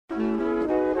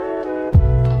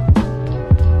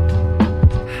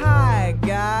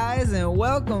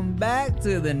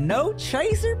to the No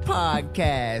Chaser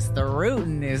podcast. The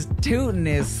rootin' is tootin'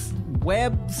 is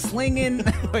web slinging.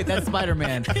 Wait, that's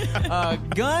Spider-Man.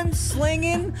 Gun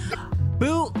slinging,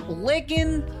 boot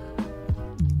licking.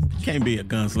 Can't be a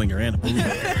gunslinger and a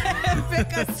bootlicker.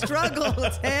 Pick a struggle,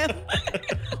 Tim.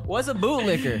 What's a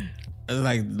bootlicker? It's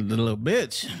like the little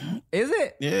bitch. Is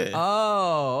it? Yeah.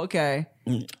 Oh, okay.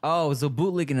 Oh, so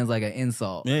bootlicking is like an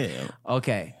insult. Yeah.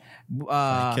 Okay.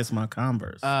 Kiss my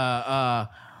Converse.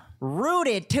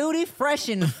 Rooted, tooty, fresh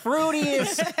and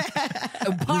fruitiest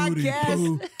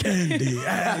podcast. Candy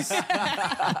ass.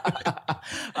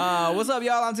 What's up,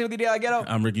 y'all? I'm Timothy De Ghetto.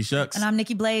 I'm Ricky Shucks. And I'm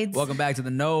Nikki Blades. Welcome back to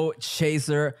the No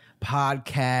Chaser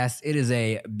podcast. It is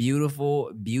a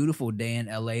beautiful, beautiful day in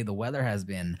LA. The weather has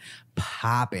been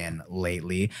popping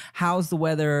lately. How's the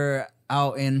weather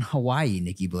out in Hawaii,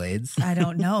 Nikki Blades? I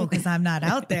don't know because I'm not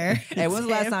out there. Hey, when's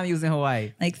the last time you was in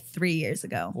Hawaii? Like 3 years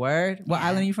ago. Word? What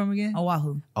island are you from again?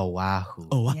 Oahu.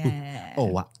 Oahu. Yeah.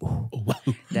 Oahu.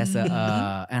 That's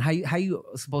a and how you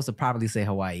supposed to properly say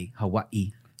Hawaii?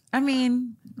 Hawaii. I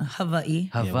mean, Hawaii.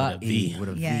 Hawaii with with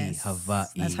a V. Yes. Hawaii.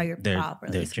 That's how you're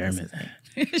properly they're supposed German. to say.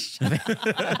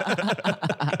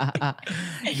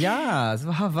 Yeah, it's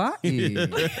Hawaii.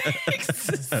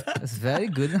 It's very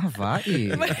good in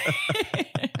Hawaii.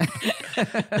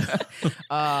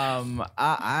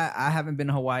 I haven't been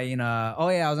to Hawaii in I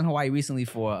was in Hawaii recently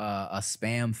for a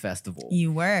spam festival.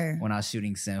 You were. When I was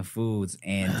shooting Sin Foods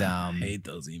and I hate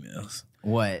those emails.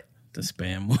 what? The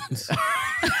spam ones.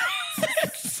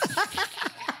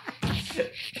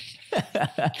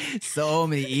 So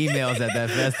many emails at that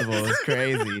festival. It was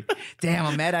crazy. Damn,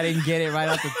 I'm mad I didn't get it right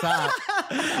off the top.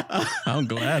 I'm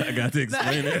glad I got to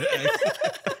explain it.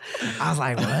 I was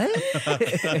like, what?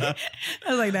 I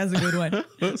was like, that's a good one.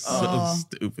 So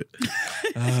stupid.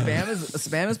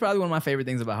 Spam is probably one of my favorite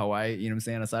things about Hawaii. You know what I'm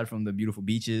saying? Aside from the beautiful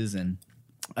beaches and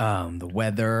the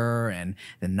weather and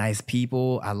the nice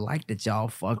people, I like that y'all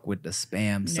fuck with the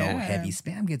spam so heavy.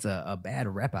 Spam gets a bad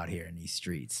rep out here in these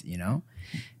streets, you know?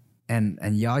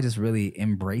 And y'all just really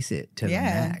embrace it to the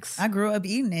max. I grew up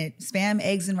eating it. Spam,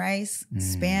 eggs and rice,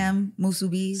 spam,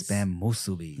 musubis. Spam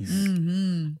musubis.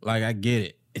 Mm-hmm. Like, I get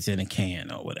it. It's in a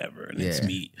can or whatever, and it's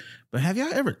meat. But have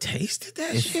y'all ever tasted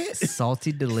that shit?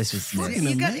 Salty deliciousness. Fucking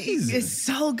amazing. It's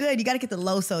so good. You got to get the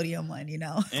low sodium one, you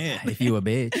know? Yeah. If you a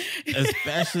bitch.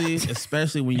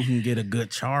 Especially when you can get a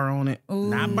good char on it. Ooh.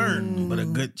 Not burnt, but a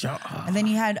good char. And then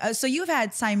you had, so you've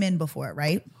had Simon before,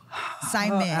 right?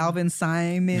 Simon. Alvin,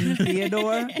 Simon,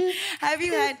 Theodore. Have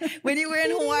you had, when you were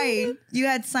in Hawaii, you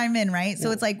had Simon, right?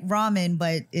 So it's like ramen,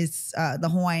 but it's the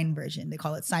Hawaiian version. They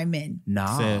call it Simon.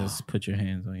 Nah. Says put your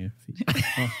hands on your feet.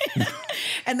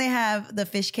 And they have the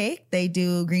fish cake. They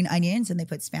do green onions and they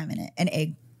put spam in it and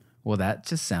egg. Well, that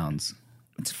just sounds,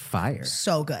 it's fire.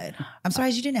 So good. I'm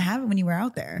surprised you didn't have it when you were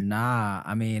out there. Nah,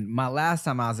 I mean, my last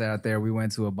time I was out there, we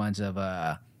went to a bunch of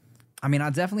I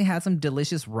definitely had some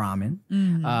delicious ramen.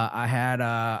 Mm-hmm. I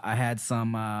had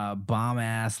some bomb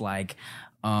ass like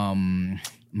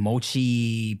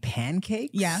mochi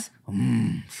pancakes. Yeah.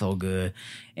 So good.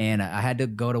 And I had to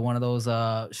go to one of those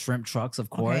shrimp trucks,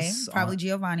 of course. Okay, probably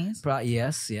Giovanni's.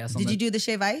 Yes. Did you do the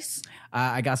shave ice?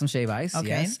 I got some shave ice, Okay.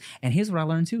 yes. And here's what I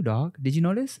learned too, dog. Did you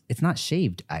notice? It's not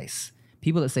shaved ice.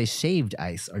 People that say shaved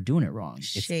ice are doing it wrong. It's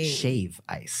shave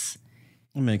ice.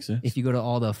 It makes sense. If you go to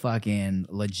all the fucking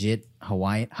legit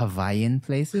Hawaiian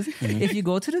places, if you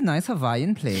go to the nice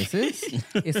Hawaiian places,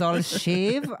 it's all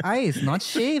shave ice, not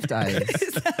shaved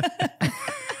ice.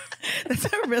 That's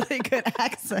a really good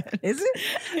accent. Is it?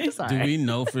 It's all Do right. we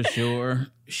know for sure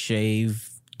shaved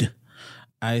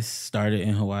ice started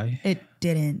in Hawaii? It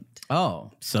didn't.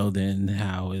 Oh, So then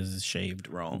how is shaved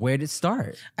wrong? where did it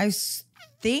start?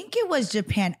 Think it was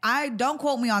Japan. I don't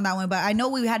quote me on that one, but I know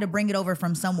we had to bring it over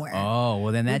from somewhere. Oh,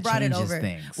 well then We that brought it changes over.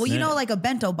 things. Well, you know, like a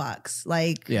bento box,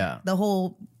 like the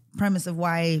whole premise of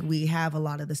why we have a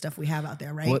lot of the stuff we have out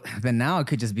there, right? Well, then now it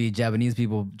could just be Japanese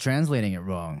people translating it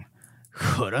wrong.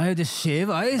 Could I have the shave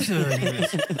ice?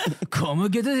 Come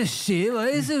and get the shave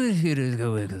ice.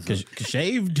 Because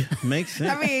shaved makes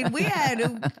sense. I mean, we had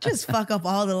to just fuck up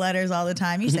all the letters all the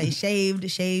time. You say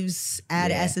shaved, shaves, add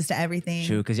S's to everything.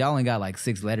 True, because y'all only got like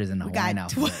 6 letters in the Hawaiian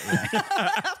got alphabet.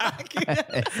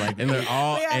 It's like, and they're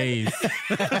all A's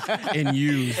and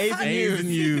U's. A's and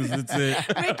U's. That's it.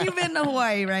 Rick, you've been to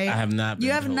Hawaii, right? I have not been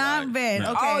You to have Hawaii. not been.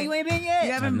 No. Okay. oh, you ain't been yet?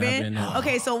 You haven't I've not been? been, no.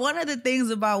 Okay, so one of the things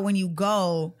about when you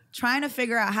go, trying to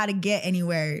figure out how to get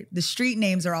anywhere, the street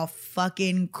names are all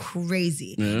fucking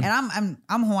crazy. And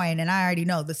I'm Hawaiian, and I already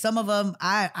know that some of them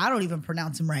I don't even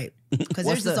pronounce them right because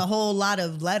there's just a whole lot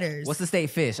of letters. What's the state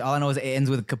fish? All I know is it ends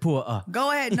with kapua.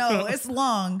 Go ahead. No, it's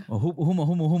long. Close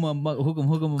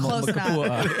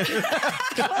enough.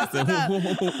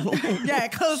 Yeah,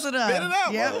 close enough. Spit it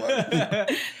out.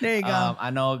 Yep. There you go. I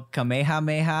know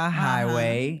Kamehameha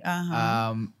Highway.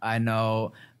 I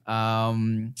know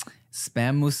Spam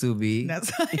Musubi.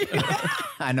 That's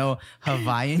I know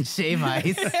Hawaiian Shave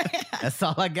Ice. That's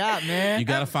all I got, man. You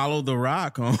gotta follow The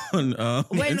Rock on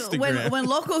Instagram. When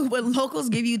locals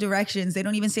give you directions, they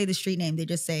don't even say the street name. They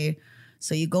just say,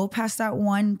 so you go past that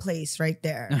one place right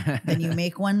there. Then you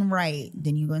make one right.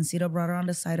 Then you go and see the brother on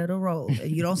the side of the road.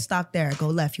 You don't stop there. Go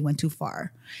left. You went too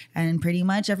far. And pretty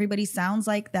much everybody sounds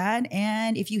like that.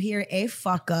 And if you hear a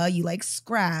fucker, you like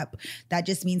scrap, that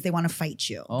just means they want to fight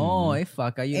you. Oh, a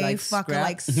fucker. You a like fucker scrap?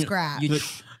 like scrap.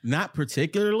 Not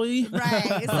particularly.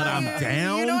 Right. But I'm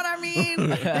down. You know what I mean?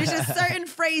 There's just certain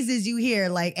phrases you hear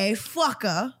like a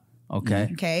fucker. Okay.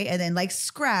 Okay. And then like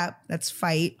scrap, that's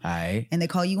fight. All right. And they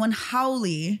call you one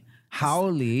howley.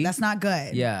 Howley. That's not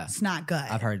good. Yeah. It's not good.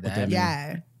 I've heard that.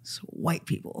 Yeah. It's white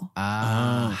people.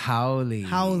 Howley.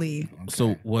 Howley. Okay.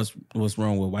 So what's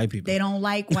wrong with white people? They don't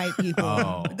like white people.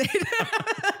 Oh.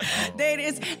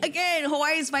 It's again,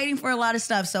 Hawaii's fighting for a lot of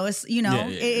stuff. So it's,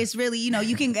 it's really,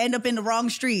 you can end up in the wrong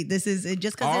street. This is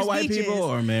just because all there's white beaches. people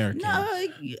or American? No,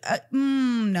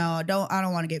 I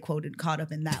don't want to get caught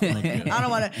up in that one. I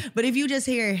don't want to. But if you just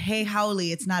hear, "Hey,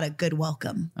 Howley," it's not a good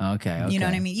welcome. Okay. You know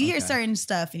what I mean? You hear certain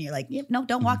stuff, and you're like, yep, no,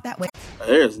 don't walk that way.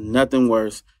 There's nothing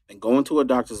worse than going to a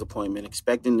doctor's appointment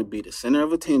expecting to be the center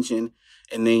of attention,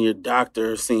 and then your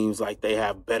doctor seems like they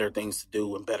have better things to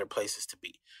do and better places to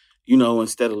be.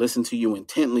 Instead of listening to you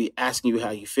intently, asking you how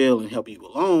you feel and help you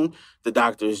along, the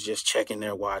doctor is just checking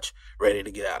their watch, ready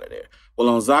to get out of there. Well,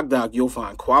 on ZocDoc, you'll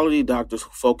find quality doctors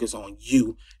who focus on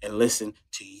you and listen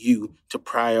to you to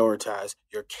prioritize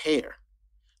your care.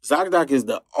 ZocDoc is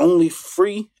the only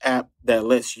free app that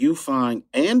lets you find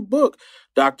and book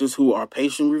doctors who are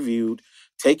patient-reviewed,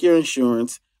 take your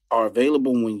insurance, are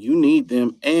available when you need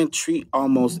them, and treat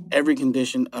almost every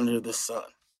condition under the sun.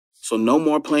 So no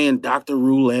more playing doctor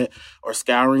roulette or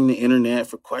scouring the internet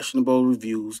for questionable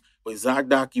reviews. With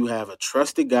ZocDoc, you have a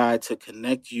trusted guide to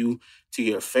connect you to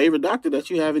your favorite doctor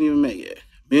that you haven't even met yet.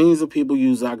 Millions of people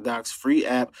use ZocDoc's free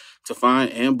app to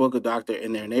find and book a doctor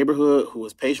in their neighborhood who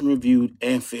is patient-reviewed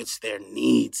and fits their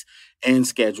needs and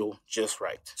schedule just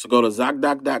right. So go to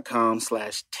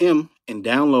ZocDoc.com/Tim and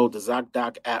download the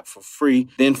ZocDoc app for free.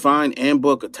 Then find and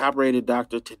book a top-rated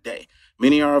doctor today.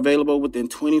 Many are available within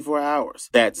 24 hours.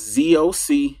 That's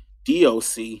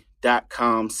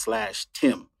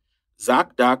ZocDoc.com/Tim.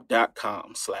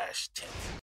 ZocDoc.com/Tim.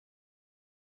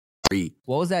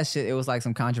 What was that shit? It was like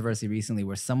some controversy recently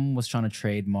where someone was trying to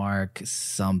trademark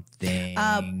something.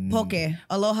 Poke.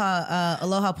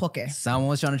 Aloha Poke. Someone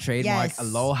was trying to trademark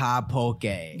Aloha Poke.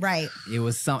 Right. It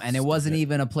was and it wasn't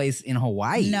even a place in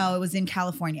Hawaii. No, it was in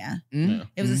California. Mm-hmm.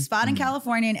 It was a spot in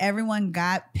California, and everyone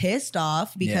got pissed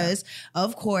off because,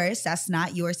 of course, that's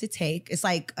not yours to take. It's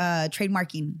like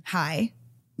trademarking high.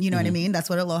 You know what I mean? That's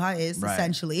what Aloha is,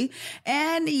 essentially.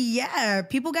 And yeah,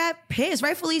 people got pissed,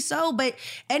 rightfully so. But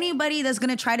anybody that's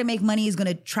going to try to make money is going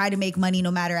to try to make money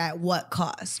no matter at what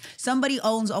cost. Somebody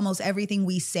owns almost everything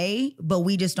we say, but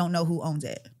we just don't know who owns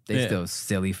it. They still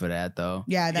silly for that, though.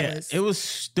 Yeah, that is. It was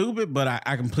stupid, but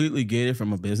I completely get it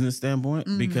from a business standpoint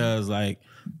because, like,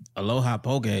 Aloha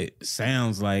Poke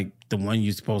sounds like the one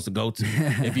you're supposed to go to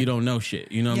if you don't know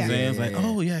shit. You know what I'm saying? It's like,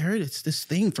 oh, yeah, I heard it's this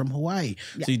thing from Hawaii.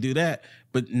 Yeah. So you do that.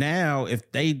 But now, if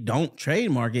they don't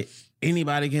trademark it,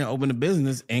 anybody can open a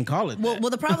business and call it that. Well,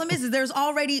 the problem is there's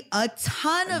already a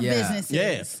ton of businesses.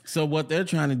 Yes. So what they're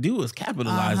trying to do is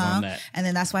capitalize on that. And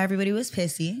then that's why everybody was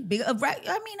pissy.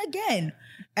 I mean, again,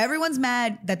 everyone's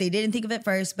mad that they didn't think of it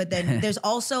first, but then there's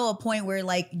also a point where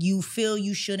like you feel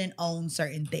you shouldn't own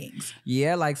certain things.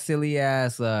 Yeah, like silly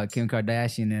ass Kim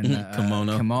Kardashian and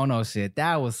kimono shit.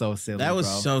 That was so silly. That was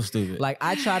so stupid. Like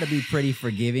I try to be pretty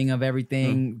forgiving of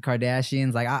everything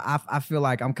Kardashians. Like I feel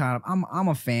like I'm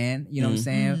a fan. You know what I'm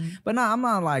saying? But no, I'm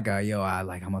not like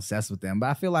I'm obsessed with them. But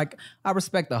I feel like I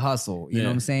respect the hustle. You know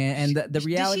what I'm saying? And the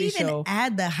reality Did she even show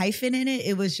add the hyphen in it?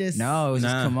 It was just it was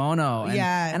just kimono. And,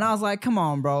 and I was like, come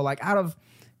on, bro. Like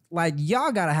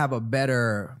y'all gotta have a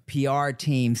better PR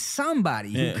team.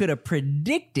 Somebody who could have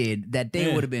predicted that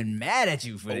they would have been mad at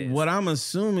you for this. What I'm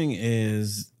assuming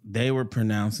is they were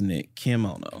pronouncing it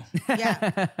kimono.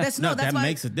 Yeah, that's that why,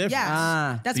 makes a difference.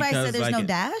 Yeah, that's why I said there's no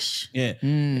dash. Yeah,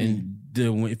 and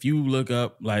if you look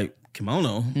up like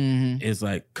kimono, it's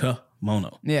like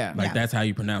Mono. Yeah. Like that's how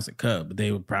you pronounce it, cub. But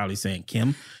they were probably saying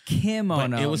Kim.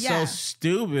 Kimono. But it was so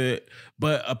stupid.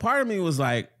 But a part of me was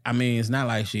like, I mean, it's not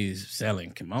like she's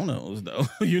selling kimonos though.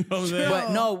 You know what I'm saying?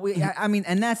 But no, I mean,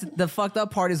 and that's the fucked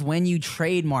up part is when you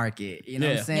trademark it. You know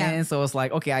what I'm saying? Yeah. So it's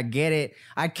like, okay, I get it.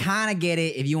 I kind of get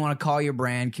it if you want to call your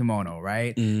brand kimono,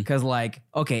 right? Because like,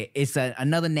 okay, it's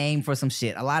another name for some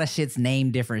shit. A lot of shit's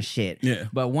named different shit. Yeah.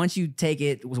 But once you take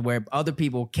it where other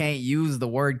people can't use the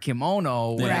word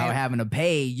kimono without having to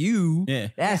pay you,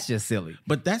 that's just silly.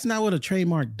 But that's not what a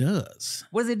trademark does.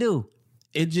 What does it do?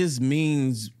 It just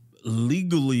means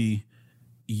legally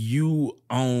you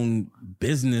own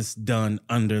business done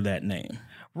under that name.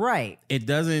 Right. It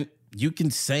doesn't, you can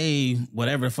say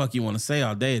whatever the fuck you want to say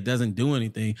all day. It doesn't do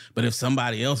anything. But if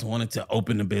somebody else wanted to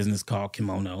open a business called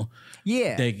Kimono,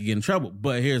 they could get in trouble.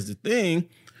 But here's the thing.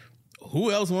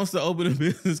 Who else wants to open a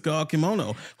business called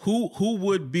Kimono? Who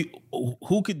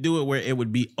could do it where it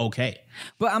would be okay?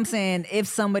 But I'm saying if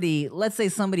somebody, let's say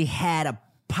somebody had a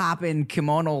popping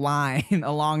kimono line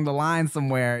along the line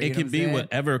somewhere. It can be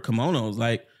whatever kimonos.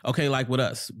 Like, okay, like with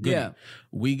us, Goody. Yeah.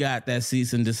 We got that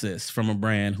cease and desist from a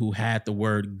brand who had the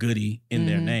word Goody in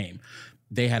their name.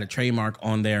 They had a trademark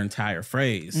on their entire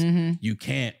phrase. You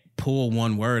can't pull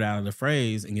one word out of the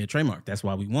phrase and get a trademark. That's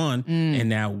why we won. And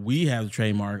now we have the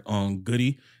trademark on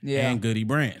Goody and Goody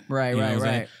brand. Right, You know what I'm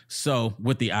saying? right. So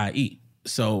with the IE.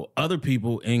 So other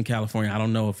people in California, I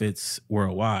don't know if it's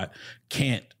worldwide,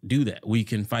 can't do that. We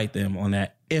can fight them on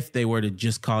that if they were to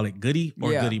just call it Goody or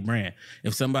Goody brand.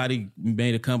 If somebody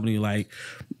made a company like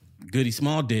Goody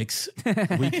Small Dicks,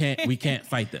 we can't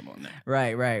fight them on that.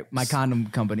 Right. My condom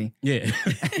company. Yeah.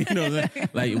 You know what I'm saying?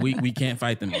 Like we can't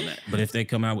fight them on that. But if they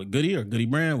come out with Goody or Goody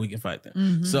brand, we can fight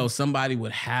them. So somebody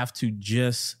would have to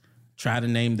just try to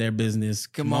name their business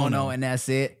Kimono, and that's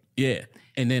it. Yeah.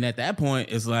 And then at that point,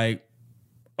 it's like,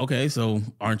 okay, so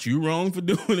aren't you wrong for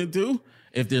doing it too?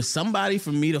 If there's somebody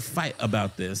for me to fight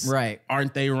about this, right?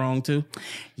 Aren't they wrong too?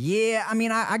 Yeah, I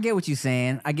mean, I get what you're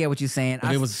saying. But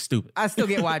it was stupid. I still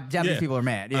get why Japanese people are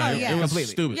mad. Yeah, it was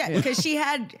completely stupid. Yeah, because she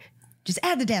had just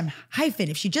add the damn hyphen.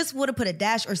 If she just would have put a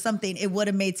dash or something, it would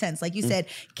have made sense. Like you said,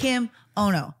 Kim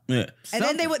Ono. Yeah.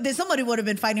 And then somebody would have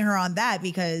been fighting her on that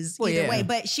because either way,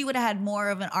 but she would have had more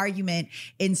of an argument.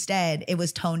 Instead, it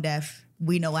was tone deaf.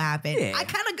 We know what happened. Yeah. I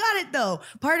kind of got it though.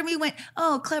 Part of me went,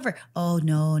 oh, clever. Oh,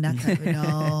 no, not clever.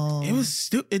 No. It was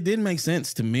stupid. It didn't make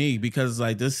sense to me because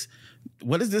like this,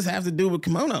 what does this have to do with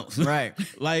kimonos? Right.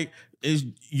 Like is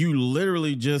you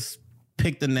literally just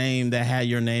picked a name that had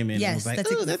your name in it. Yes, It was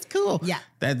like, that's cool. Yeah.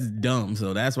 That's dumb.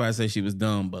 So that's why I say she was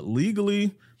dumb. But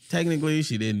legally, technically,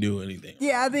 she didn't do anything.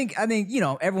 Yeah, I think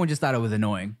everyone just thought it was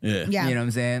annoying. Yeah. Yeah. You know what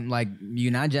I'm saying? Like,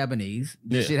 you're not Japanese.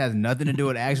 This shit has nothing to do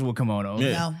with actual kimonos.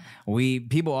 Yeah. No.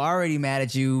 People are already mad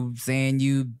at you saying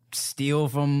you steal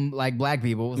from like black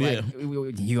people. It's like,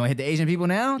 you gonna hit the Asian people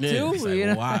now too? It's like, You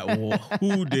know? why? Well,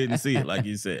 who didn't see it? Like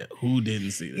you said, who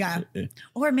didn't see it? Yeah.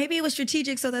 Or maybe it was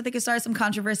strategic so that they could start some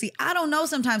controversy. I don't know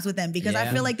sometimes with them because I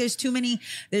feel like there's too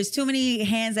many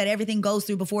hands that everything goes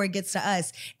through before it gets to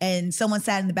us. And someone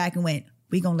sat in the back and went,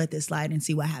 we gonna let this slide and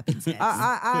see what happens next.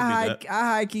 I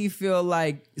high-key feel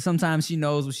like sometimes she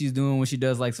knows what she's doing when she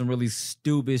does like some really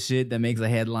stupid shit that makes a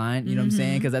headline. You know what I'm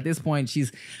saying? Because at this point,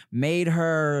 she's made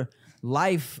her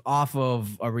life off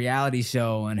of a reality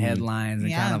show and headlines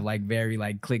and kind of like very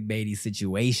like clickbaity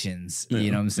situations.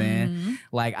 You know what I'm saying?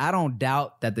 Like, I don't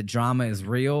doubt that the drama is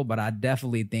real, but I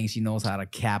definitely think she knows how to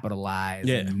capitalize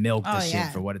and milk the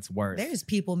shit for what it's worth. There's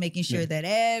people making sure that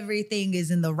everything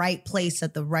is in the right place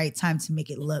at the right time to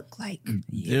make it look like.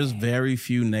 There's very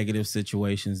few negative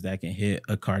situations that can hit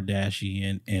a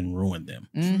Kardashian and ruin them.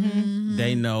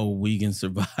 They know we can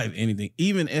survive anything.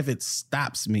 Even if it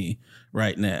stops me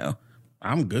right now,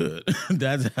 I'm good.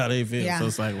 That's how they feel. Yeah. So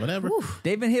it's like, whatever.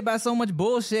 They've been hit by so much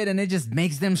bullshit and it just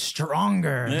makes them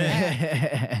stronger.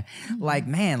 Like,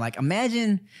 man, like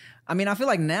imagine, I mean, I feel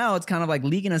like now it's kind of like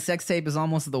leaking a sex tape is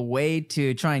almost the way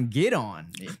to try and get on.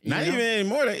 Not even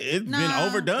anymore. It's been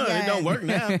overdone. It don't work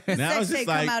now. Now Sex it's just tape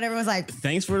like, come out, everyone's like,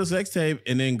 thanks for the sex tape.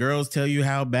 And then girls tell you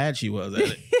how bad she was at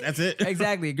it. That's it.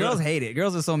 Exactly. Girls hate it.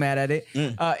 Girls are so mad at it.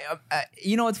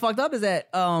 You know what's fucked up is that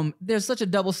there's such a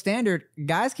double standard.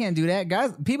 Guys can't do that.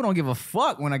 People don't give a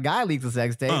fuck when a guy leaks a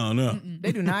sex tape. Oh, no.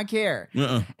 They do not care. They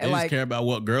And just like, care about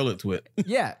what girl it's with.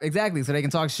 yeah, exactly. So they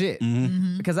can talk shit.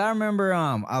 Because I remember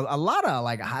a lot of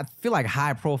like, I feel like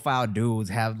high profile dudes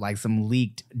have like some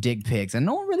leaked dick pics and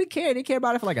no one really cared. They care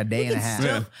about it for like a day and a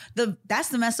half. that's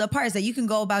the messed up part is that you can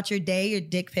go about your day, your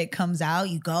dick pic comes out,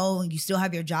 you go and you still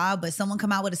have your job, but someone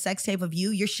come out with a sex tape of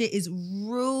you, your shit is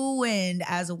ruined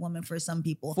as a woman for some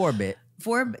people. For a bit.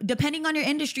 for depending on your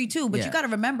industry too. But you got to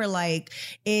remember, like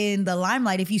in the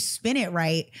limelight, if you spin it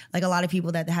right, like a lot of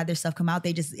people that had their stuff come out,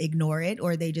 they just ignore it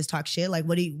or they just talk shit. Like,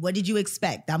 what did you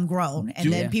expect? I'm grown,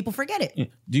 and then people forget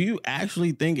it. Do you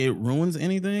actually think it ruins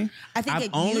anything? I think I've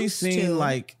only seen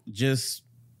like just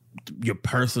your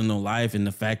personal life and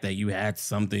the fact that you had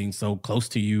something so close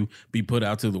to you be put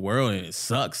out to the world, and it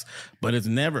sucks, but it's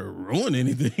never ruined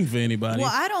anything for anybody.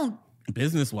 Well, I don't.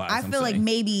 Business wise, I feel like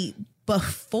maybe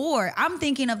before, I'm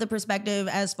thinking of the perspective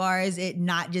as far as it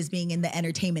not just being in the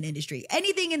entertainment industry.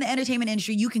 Anything in the entertainment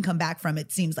industry, you can come back from,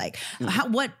 it seems like.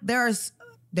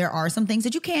 There are some things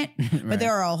that you can't, but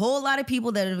there are a whole lot of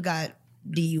people that have got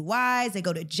DUIs, they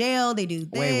go to jail, they do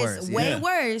this, way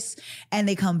worse, and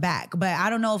they come back. But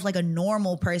I don't know if like a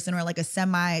normal person or like a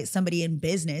somebody in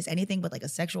business, anything but like a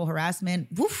sexual harassment,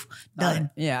 woof,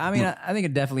 done. I mean, I think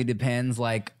it definitely depends.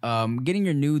 Like, getting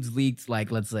your nudes leaked,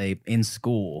 like let's say in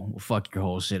school, will fuck your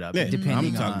whole shit up. Depending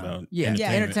I'm talking about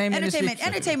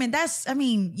entertainment. That's, I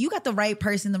mean, you got the right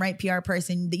person, the right PR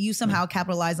person that you somehow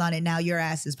capitalize on it. Now your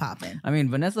ass is popping. I mean,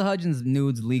 Vanessa Hudgens'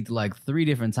 nudes leaked like 3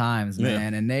 different times,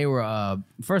 man, and they were.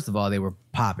 First of all, they were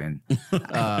popping.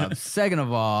 Second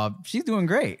of all, she's doing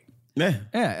great.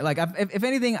 Yeah. Like if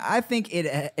anything, I think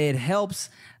it helps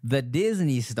the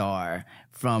Disney star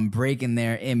from breaking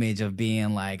their image of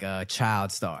being like a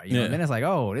child star. You know, then it's like,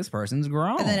 oh, this person's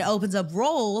grown, and then it opens up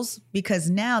roles because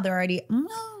now they're already.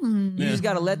 You just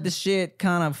got to let the shit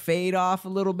kind of fade off a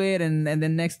little bit, and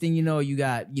then next thing you know,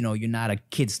 you're not a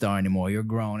kid star anymore. You're a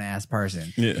grown ass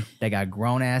person. Yeah, they got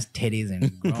grown ass titties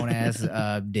and grown ass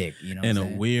dick. You know, and a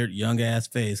weird young ass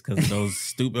face because those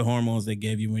stupid hormones they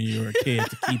gave you when you were a kid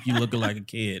to keep you looking like a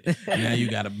kid. And now you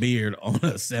got a beard on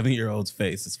a 7-year-old's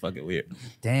face. It's fucking weird.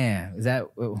 Damn, is that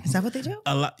what they do?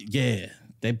 A lot, yeah.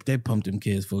 They pumped them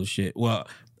kids full of shit. Well,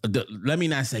 let me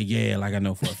not say like I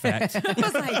know for a fact. I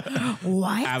was like,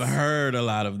 what? I've heard a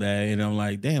lot of that, and I'm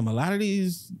like, damn, a lot of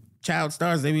these child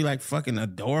stars, they be like fucking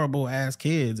adorable ass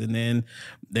kids, and then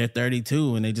they're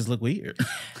 32 and they just look weird.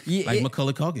 Like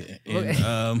Macaulay Culkin.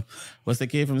 And, what's the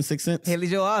kid from The Sixth Sense? Haley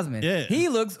Joel Osment. Yeah. He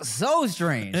looks so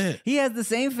strange. Yeah. He has the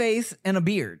same face and a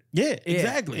beard. Yeah,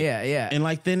 exactly. Yeah. And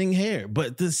like thinning hair,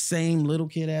 but the same little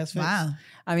kid ass face. Wow.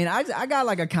 I mean, I got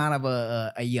like a kind of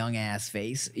a young ass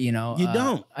face, you know. You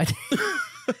don't.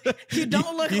 You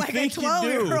don't look like a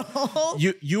 12-year-old.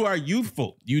 You are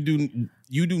youthful. You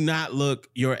do not look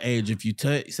your age. If you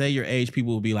say your age,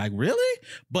 people will be like, really?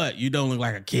 But you don't look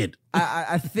like a kid.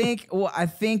 I think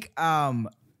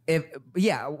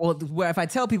if I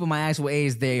tell people my actual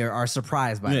age, they are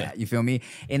surprised by that. You feel me?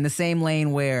 In the same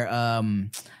lane where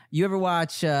you ever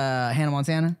watch Hannah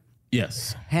Montana?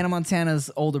 Yes. Hannah Montana's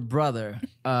older brother,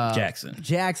 Jackson.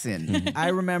 Mm-hmm. I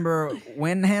remember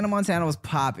when Hannah Montana was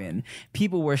popping,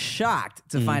 people were shocked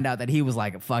to find out that he was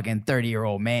like a fucking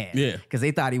 30-year-old man. Yeah. Because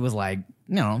they thought he was like,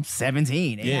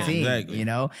 17, 18, exactly. you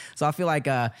know? So I feel like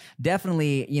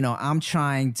definitely, I'm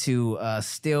trying to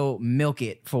still milk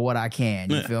it for what I can.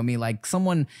 You feel me? Like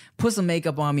someone put some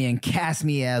makeup on me and cast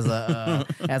me as a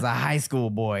as a high school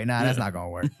boy. Nah, that's not gonna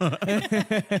work.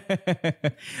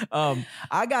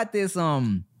 I got this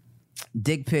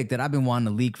dick pic that I've been wanting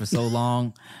to leak for so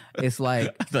long. It's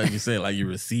like I thought you said like you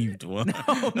received one.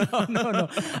 No.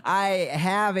 I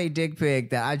have a dick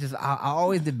pic that I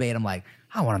always debate. I'm like,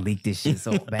 I want to leak this shit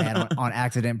so bad on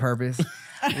accident purpose.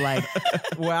 Like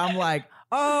where I'm like,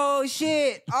 oh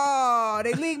shit,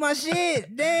 they leaked my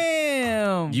shit.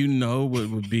 Damn. You know what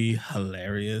would be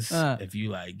hilarious if you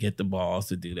like get the balls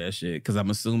to do that shit? Because I'm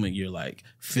assuming you're like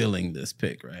feeling this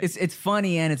pic, right? It's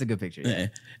funny and it's a good picture. Yeah.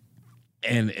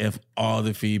 And if all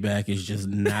the feedback is just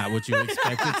not what you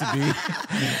expect it to be,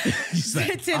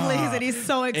 Tim Lee's and he's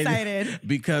so excited.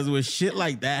 Because when shit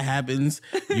like that happens,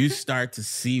 you start to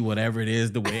see whatever it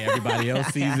is the way everybody else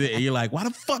sees it, and you're like, "Why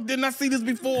the fuck didn't I see this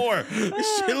before?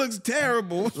 This shit looks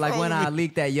terrible." Like when I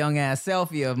leaked that young ass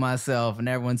selfie of myself, and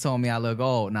everyone told me I look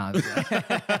old. Nah,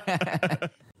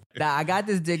 I got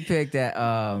this dick pic that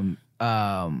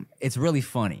it's really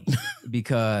funny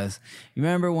because you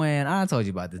remember when I told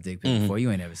you about this dick pic before, you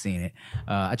ain't never seen it.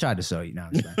 I tried to show you. No,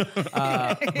 it's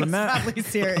probably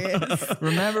serious.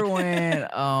 Remember when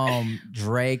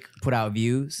Drake put out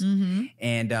Views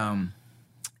and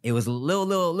it was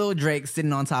little Drake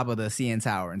sitting on top of the CN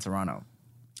Tower in Toronto,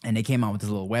 and they came out with this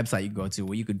little website you could go to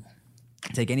where you could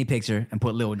take any picture and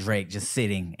put Lil Drake just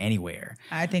sitting anywhere.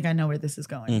 I think I know where this is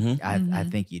going. I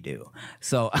think you do.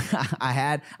 So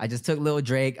I just took Lil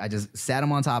Drake. I just sat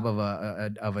him on top of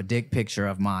a dick picture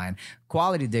of mine.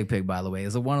 Quality dick pic, by the way.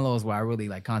 It's one of those where I really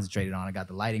like concentrated on. I got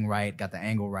the lighting right, got the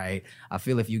angle right. I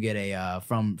feel if you get a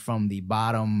from the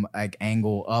bottom like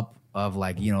angle up of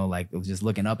like, you know, like just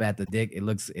looking up at the dick, it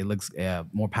looks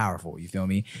more powerful. You feel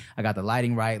me? I got the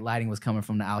lighting right. Lighting was coming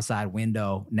from the outside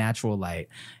window, natural light,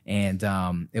 and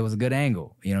it was a good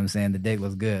angle. You know what I'm saying? The dick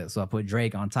was good, so I put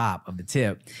Drake on top of the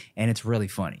tip, and it's really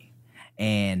funny.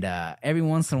 And every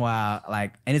once in a while,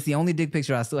 like, and it's the only dick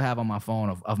picture I still have on my phone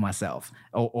of myself,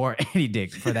 or any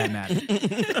dick for that matter.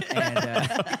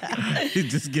 And it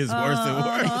just gets worse and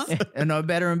worse. No,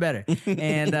 better and better.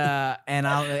 And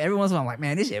I'll, every once in a while, I'm like,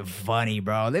 man, this shit funny,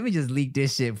 bro. Let me just leak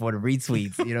this shit for the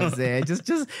retweets. You know what I'm saying?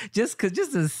 just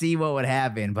to see what would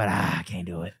happen. But I can't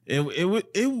do it. It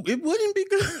wouldn't be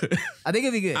good. I think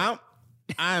it'd be good.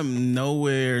 I'm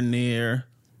nowhere near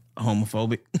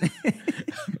homophobic.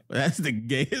 That's the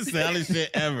gayest sounding shit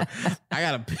ever. I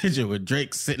got a picture with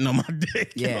Drake sitting on my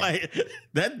dick. Yeah. Like,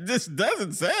 that just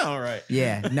doesn't sound right.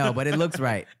 Yeah, no, but it looks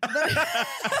right.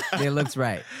 It looks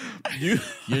right.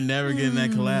 You're never getting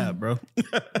that collab, bro.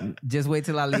 Just wait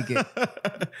till I leak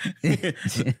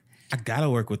it. I gotta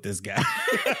work with this guy.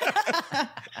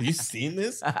 Have you seen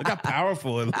this? Look how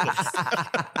powerful it looks.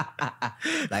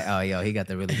 Like, oh, yo, he got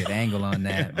the really good angle on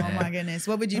that. Oh my goodness.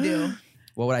 What would you do?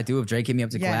 What would I do if Drake hit me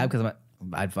up to collab? Because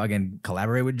I'd fucking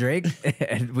collaborate with Drake,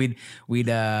 and we'd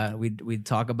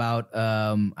talk about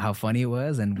how funny it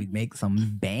was, and we'd make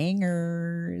some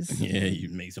bangers. Yeah,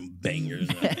 you'd make some bangers.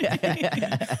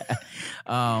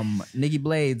 Nikki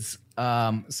Blades.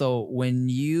 So when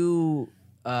you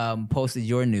posted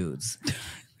your nudes,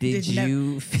 did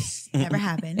you? Never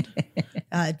happened.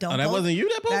 Don't. That wasn't you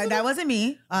that posted? That wasn't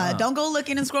me. Don't go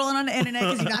looking and scrolling on the internet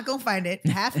because you're not gonna find it.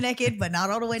 Half naked, but not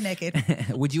all the way naked.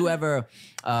 Would you ever,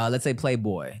 let's say,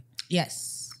 Playboy?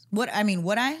 Yes. Would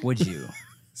I? Would you?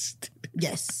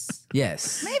 Yes.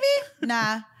 Yes. Maybe.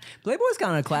 Nah. Playboy's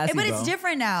kind of classy, but it's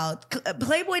different now.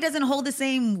 Playboy doesn't hold the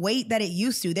same weight that it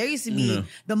used to. There used to be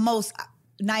the most.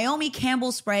 Naomi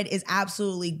Campbell spread is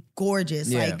absolutely gorgeous.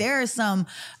 Yeah. Like there are some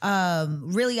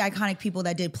really iconic people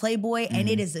that did Playboy, and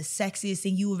it is the sexiest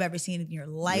thing you have ever seen in your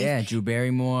life. Yeah, Drew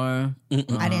Barrymore.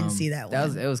 I didn't see that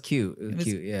one. It was cute. It was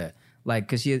cute. Yeah, like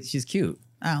because she's cute.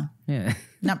 Oh, yeah.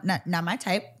 Not my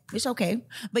type. It's okay,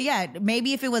 but yeah,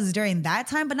 maybe if it was during that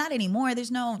time, but not anymore.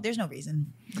 There's no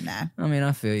reason. Nah. I mean,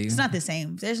 I feel you. It's not the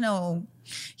same. There's no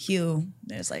hue.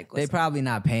 There's like they probably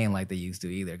not paying like they used to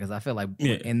either. Because I feel like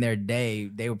in their day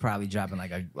they were probably dropping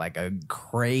like a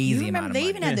crazy amount of money. They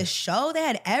even had the show. They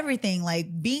had everything.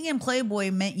 Like being in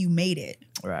Playboy meant you made it.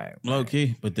 Right. Low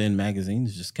key, but then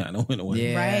magazines just kind of went away.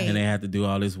 Yeah. Right. And they had to do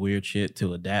all this weird shit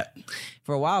to adapt.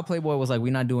 For a while, Playboy was like,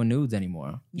 we're not doing nudes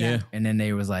anymore. Yeah. And then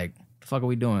they was like, the fuck are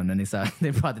we doing? And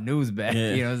they brought the news back.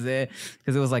 Yeah. You know what I'm saying?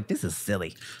 Because it was like, this is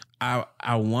silly.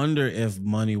 I wonder if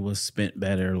money was spent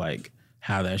better, like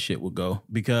how that shit would go.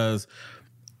 Because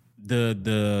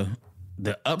the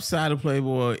upside of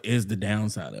Playboy is the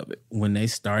downside of it. When they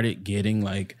started getting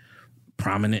like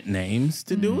prominent names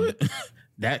to do it,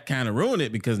 that kind of ruined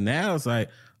it, because now it's like,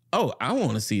 oh, I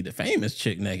want to see the famous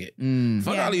chick naked.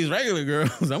 Fuck all these regular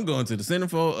girls. I'm going to the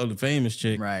centerfold of the famous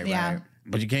chick. Right, Yeah. right.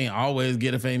 But you can't always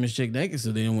get a famous chick naked.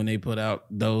 So then when they put out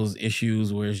those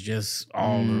issues where it's just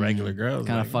all the regular girls,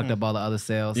 Kind of like, fucked up all the other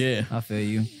sales. Yeah. I feel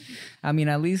you. I mean,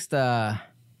 at least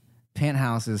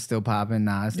Penthouse is still popping.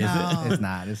 Nah, it's not. It's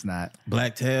not. It's not.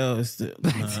 Blacktail is still.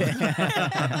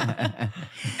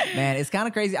 Man, it's kind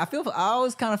of crazy. I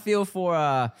always kind of feel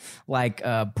for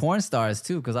porn stars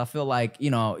too, because I feel like,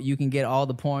 you know, you can get all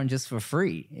the porn just for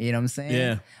free. You know what I'm saying?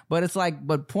 Yeah. But it's like,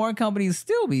 but porn companies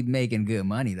still be making good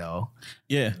money though.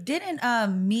 Yeah. Didn't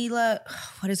Mila,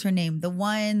 what is her name? The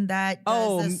one that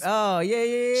does this,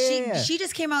 Yeah. She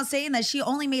just came out saying that she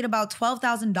only made about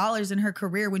 $12,000 in her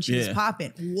carear when she was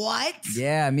popping. What?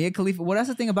 Yeah, Mia Khalifa. Well, that's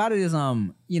the thing about it is,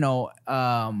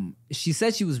 she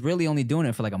said she was really only doing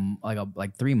it for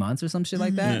like 3 months or some shit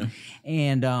like that,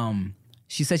 and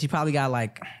she said she probably got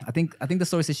like I think the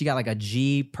story said she got like a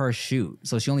G per shoot,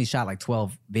 so she only shot like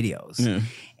 12 videos,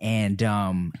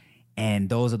 and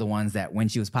those are the ones that when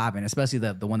she was popping, especially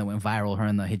the one that went viral, her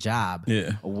and the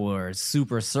hijab, were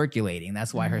super circulating.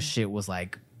 That's why her shit was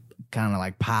like kind of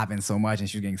like popping so much, and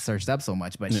she was getting searched up so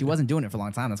much, but she wasn't doing it for a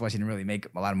long time. That's why she didn't really make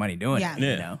a lot of money doing it,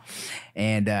 you know?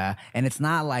 And it's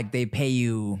not like they pay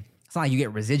you, it's not like you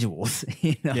get residuals,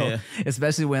 you know,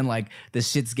 especially when like the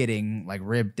shit's getting like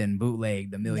ripped and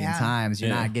bootlegged a million times. You're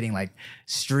not getting like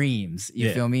streams,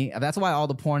 you feel me? That's why all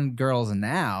the porn girls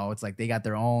now, it's like they got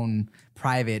their own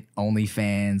private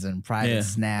OnlyFans and private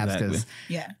snaps, because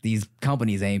these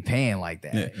companies ain't paying like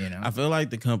that, you know? I feel like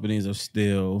the companies are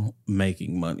still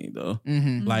making money though.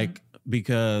 Like,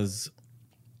 because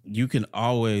you can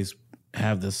always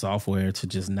have the software to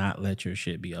just not let your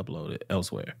shit be uploaded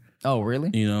elsewhere. Oh, really?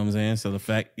 You know what I'm saying? So the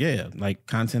fact, like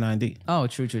content ID. Oh,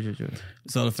 true.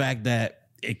 So the fact that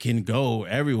it can go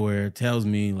everywhere tells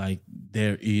me like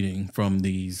they're eating from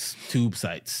these tube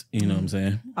sites. You know what I'm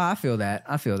saying? Oh, I feel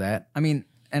that. I mean,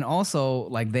 and also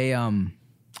like they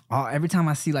every time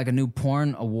I see like a new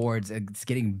porn awards, it's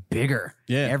getting bigger.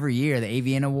 Yeah. Every year, the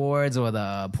AVN Awards or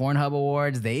the Pornhub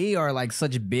Awards, they are like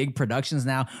such big productions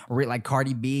now. Like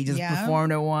Cardi B just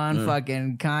performed at one.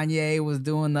 Fucking Kanye was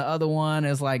doing the other one.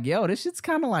 It's like, yo, this shit's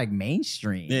kind of like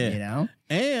mainstream, you know?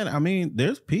 And I mean,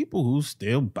 there's people who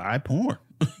still buy porn.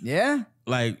 Yeah.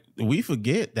 Like we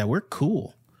forget that we're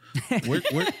cool.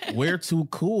 we're too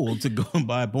cool to go and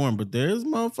buy porn, but there's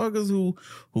motherfuckers who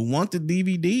want the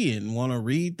DVD and want to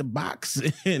read the box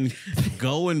and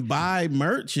go and buy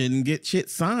merch and get shit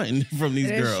signed from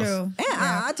these girls. True.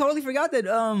 Yeah, I totally forgot that.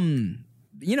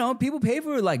 You know, people pay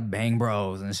for like Bang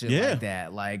Bros and shit like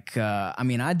that. Like, I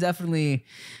mean, I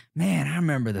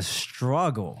remember the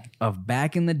struggle of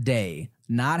back in the day,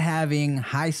 not having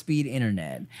high speed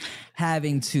internet,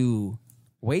 having to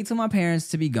wait till my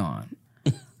parents to be gone.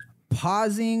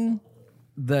 Pausing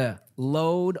the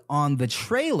load on the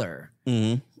trailer,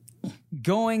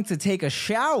 going to take a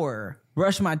shower,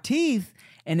 brush my teeth,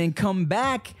 and then come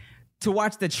back to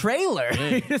watch the trailer.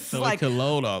 It's so like it could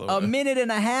load all the way. a minute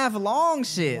and a half long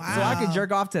shit. Wow. So I could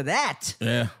jerk off to that.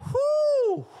 Yeah.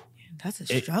 Woo! That's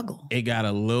a struggle. It got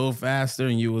a little faster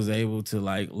and you was able to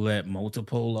like let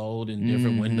multiple load in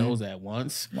different windows at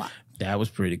once. Wow. That was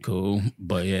pretty cool.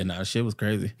 But yeah, shit was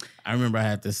crazy. I remember I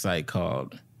had this site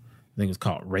called, I think it was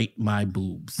called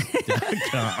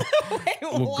RateMyBoobs.com.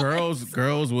 Well,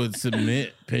 girls would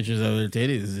submit pictures of their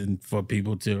titties and for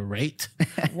people to rate.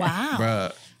 Wow.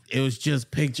 Bruh, it was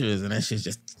just pictures and that shit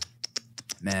just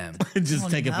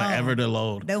taking forever to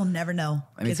load. They'll never know.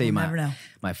 Let me tell you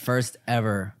my first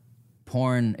ever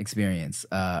porn experience.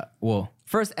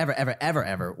 First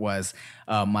ever was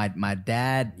my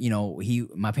dad. You know,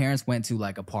 my parents went to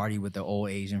like a party with their old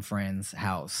Asian friend's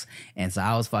house, and so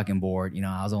I was fucking bored. You know,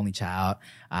 I was only child,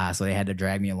 so they had to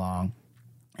drag me along.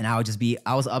 And I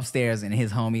was upstairs in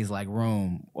his homie's like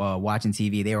room watching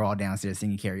TV. They were all downstairs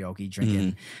singing karaoke,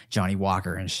 drinking Johnny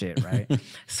Walker and shit, right?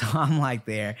 So I'm like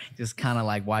there, just kind of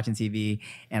like watching TV.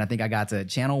 And I think I got to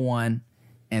channel 1,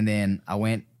 and then I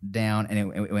went down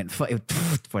and it went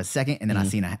for a second, and then I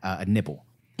seen a nipple.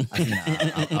 I seen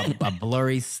a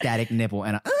blurry static nipple,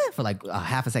 and for like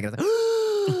half a second, I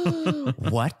was like,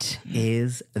 what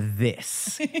is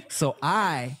this? So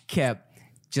I kept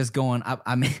just going.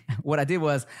 What I did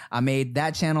was I made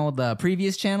that channel the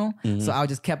previous channel, so I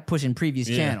just kept pushing previous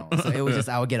channels. So it was just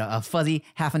I would get a fuzzy,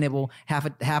 half a nipple, half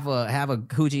a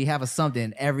coochie, half a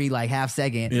something every like half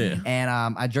second, and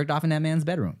I jerked off in that man's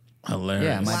bedroom.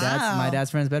 Hilarious. Yeah, my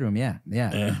dad's friend's bedroom. Yeah.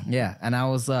 And I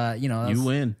was, you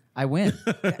win. I win.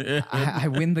 I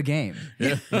win the game.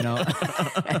 You know,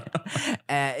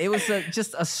 it was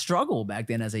just a struggle back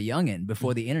then as a youngin'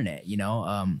 before the internet. You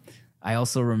know, I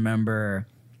also remember.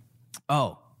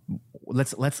 Oh,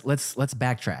 let's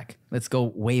backtrack. Let's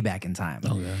go way back in time.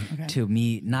 Oh yeah. Okay. To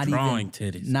me, not drawing even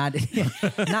titties, not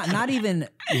even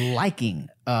liking,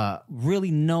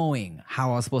 really knowing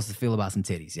how I was supposed to feel about some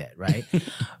titties yet, right?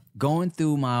 Going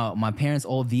through my parents'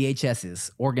 old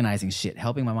VHSs, organizing shit,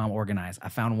 helping my mom organize. I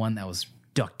found one that was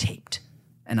duct taped,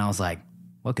 and I was like,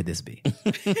 "What could this be?"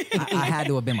 I had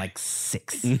to have been like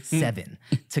 6, 7.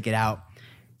 Took it out,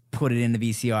 put it in the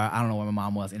VCR. I don't know where my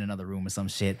mom was, in another room or some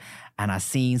shit. And I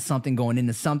seen something going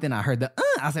into something. I heard the,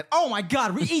 I said, oh my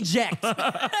God, eject.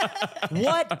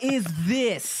 What is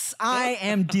this? I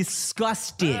am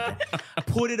disgusted.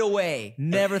 Put it away.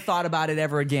 Never thought about it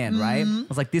ever again, right? I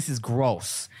was like, this is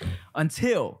gross.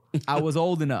 Until I was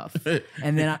old enough.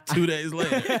 And then 2 days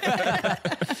later.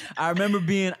 I remember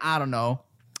being,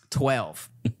 12,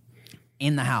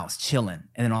 in the house, chilling.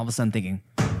 And then all of a sudden thinking,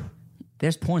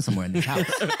 there's porn somewhere in this house.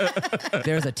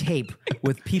 There's a tape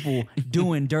with people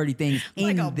doing dirty things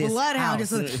in like a this bloodhound. house.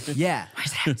 Just Yeah.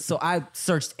 So I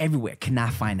searched everywhere. Could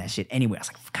not find that shit anywhere. I was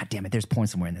like, God damn it, there's porn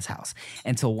somewhere in this house.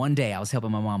 Until one day I was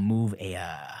helping my mom move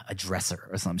a dresser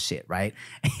or some shit, right?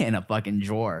 And a fucking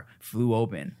drawer flew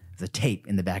open. There's a tape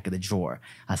in the back of the drawer.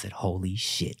 I said, holy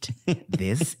shit,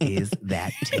 this is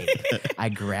that tape. I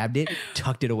grabbed it,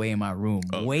 tucked it away in my room,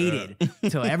 waited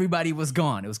till everybody was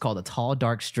gone. It was called A Tall,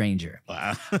 Dark Stranger.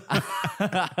 Wow. You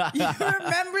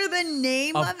remember the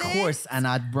name of it? Of course, and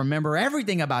I remember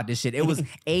everything about this shit. It was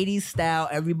 80s style.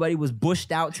 Everybody was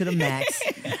bushed out to the max.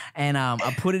 And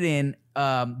I put it in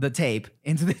the tape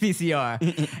into the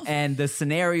VCR. And the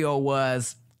scenario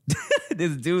was...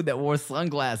 this dude that wore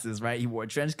sunglasses, right? He wore a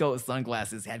trench coat with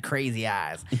sunglasses, had crazy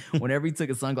eyes. Whenever he took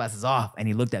his sunglasses off and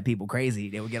he looked at people crazy,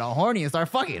 they would get all horny and start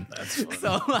fucking. That's funny.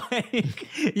 So like,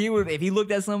 if he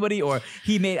looked at somebody or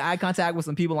he made eye contact with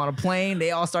some people on a plane,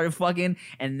 they all started fucking.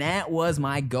 And that was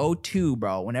my go-to,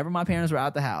 bro. Whenever my parents were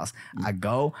out the house, I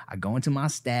go into my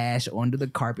stash under the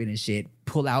carpet and shit,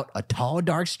 pull out a Tall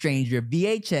Dark Stranger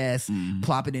VHS,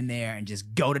 plop it in there, and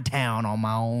just go to town on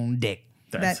my own dick.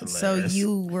 So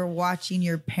you were watching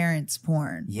your parents'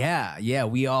 porn. Yeah.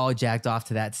 We all jacked off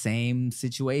to that same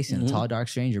situation. Tall Dark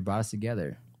Stranger brought us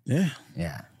together.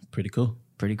 Yeah. Pretty cool.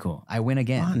 I win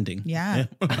again. Bonding. Yeah.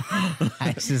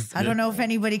 I don't know if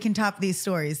anybody can top these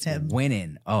stories, Tim.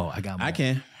 Winning. Oh, I got more. I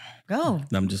can. Go.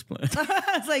 I'm just playing.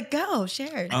 It's like, go,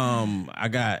 share. I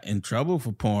got in trouble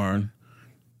for porn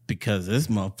because this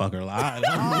motherfucker lied.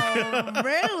 Oh,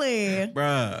 really?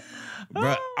 Bruh,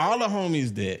 all the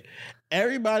homies did.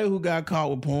 Everybody who got caught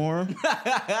with porn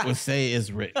would say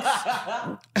it's Rick.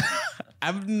 I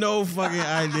have no fucking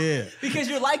idea. Because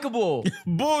you're likable.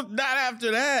 Bull, not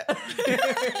after that.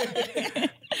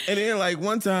 And then like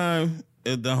one time,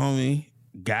 the homie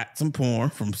got some porn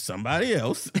from somebody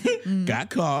else, got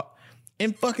caught,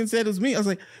 and fucking said it was me. I was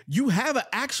like, you have an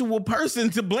actual person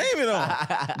to blame it on.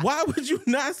 Why would you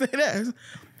not say that?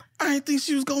 I didn't think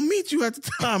she was gonna meet you at the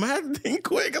time. I had to think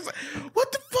quick. I was like,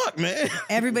 what the fuck, man?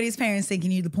 Everybody's parents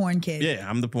thinking you the porn kid. Yeah,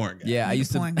 I'm the porn guy. Yeah, I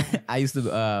used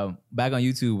to back on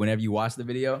YouTube, whenever you watch the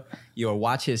video, your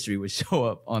watch history would show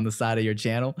up on the side of your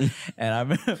channel. And I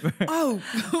remember. Oh,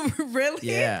 really?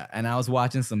 Yeah. And I was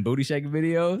watching some booty shaking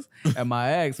videos, and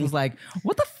my ex was like,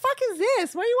 what the fuck is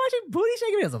this? Why are you watching booty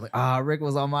shaking videos? I was like, Rick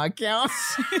was on my account.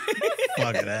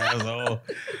 Fucking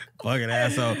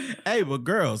asshole. Hey, but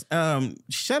girls,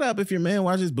 shut up if your man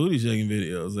watches booty shaking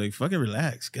videos. Like, fucking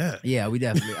relax. God. Yeah, we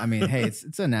definitely, I mean, hey,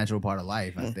 it's a natural part of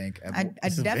life, I think.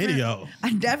 It's a video.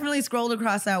 I definitely scrolled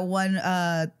across that one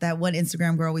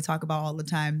Instagram girl we talk about all the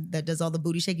time that does all the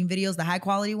booty shaking videos, the high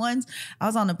quality ones. I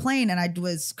was on the plane and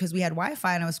because we had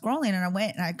Wi-Fi and I was scrolling and I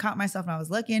went and I caught myself and I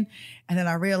was looking and then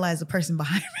I realized the person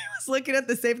behind me was looking at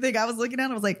the same thing I was looking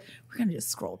at. I was like, we're going to just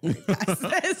scroll through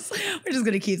this. We're just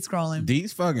going to keep scrolling.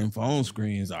 These fucking phone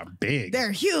screens are big.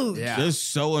 They're huge. Yeah. They're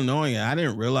so annoying. I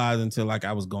didn't realize until like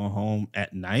I was going home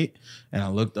at night and I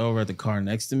looked over at the car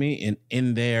next to me and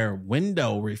in their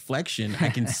window reflection, I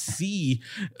can see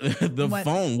the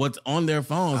phone, what's on their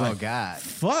phone. Oh, like, God.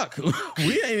 Fuck.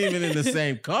 We ain't even in the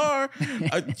same car.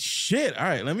 Shit. All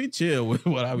right, let me chill with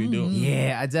what I be doing.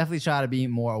 Yeah, I definitely try to be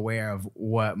more aware of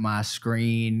what my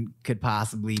screen could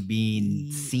possibly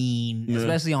be seen,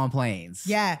 especially on planes.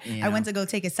 Yeah. You I know? went to go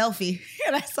take a selfie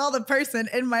and I saw the person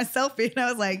in my selfie and I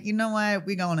was like, you know what?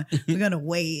 We're gonna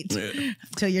wait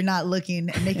till you're not looking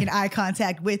and making eye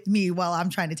contact with me while I'm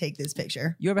trying to take this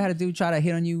picture. You ever had a dude try to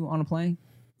hit on you on a plane?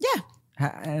 Yeah.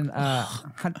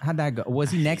 How'd that go?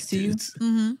 Was he next to you?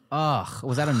 Mm-hmm. Ugh,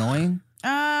 was that annoying?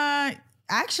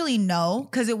 Actually, no,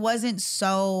 because it wasn't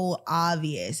so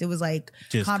obvious. It was like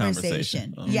Just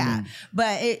conversation. conversation. Yeah.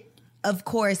 But it, of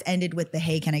course, ended with the,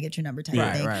 hey, can I get your number type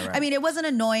of thing. Right. I mean, it wasn't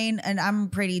annoying, and I'm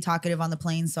pretty talkative on the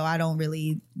plane, so I don't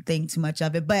really think too much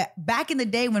of it. But back in the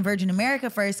day when Virgin America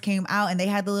first came out and they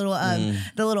had the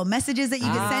little messages that you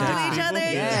could send to each other.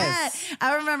 Yes. Yeah.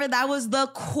 I remember that was the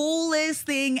coolest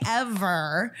thing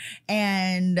ever.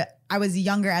 And I was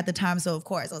younger at the time, so of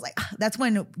course I was like, that's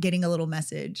when getting a little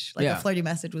message, like a flirty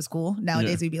message, was cool.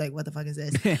 Nowadays we'd be like, what the fuck is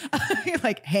this? You're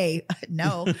like, hey,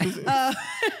 no. Who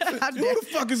the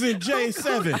fuck is in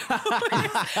J7?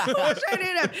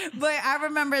 But I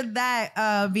remember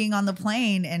that being on the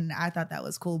plane, and I thought that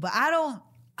was cool. But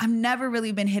I've never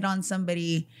really been hit on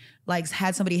somebody, like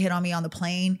had somebody hit on me on the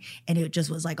plane and it just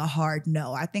was like a hard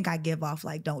no. I think I give off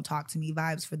like don't talk to me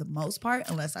vibes for the most part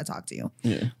unless I talk to you.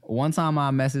 Yeah. One time I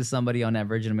messaged somebody on that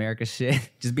Virgin America shit,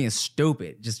 just being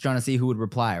stupid, just trying to see who would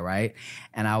reply, right?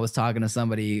 And I was talking to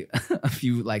somebody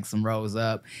some rows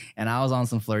up, and I was on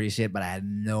some flirty shit, but I had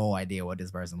no idea what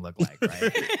this person looked like,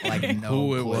 right? Like no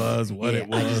Who it clue. was, what it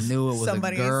was. I just knew it was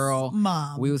Somebody's a girl.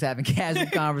 mom. We was having casual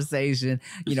conversation,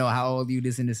 how old are you,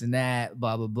 this and this and that,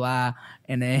 blah, blah, blah.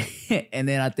 And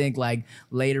then I think like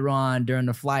later on during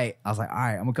the flight, I was like, all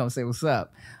right, I'm gonna come say what's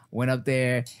up. Went up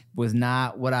there, was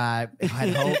not what I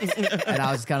had hoped. And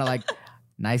I was just kind of like,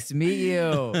 nice to meet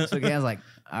you. Shook hands like,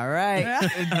 all right.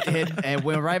 and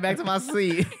went right back to my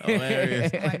seat.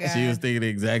 Hilarious. Oh my God. She was thinking the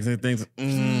exact same things.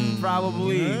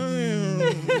 Probably.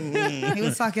 He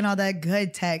was talking all that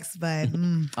good text, but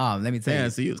let me tell you.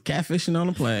 So you was catfishing on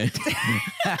the plane.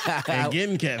 And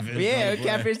getting catfished. Yeah, we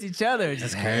catfished each other.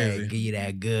 Just crazy. give you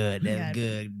that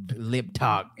good lip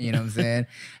talk. You know what I'm saying?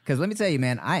 Because let me tell you,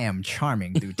 man, I am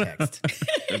charming through text.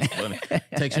 That's funny.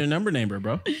 Text your number neighbor,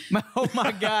 bro. Oh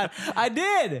my God. I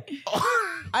did.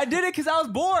 I did it because I was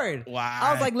bored. Why?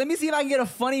 I was like, let me see if I can get a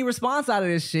funny response out of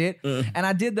this shit. And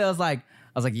I did that. I was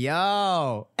like,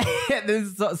 yo. And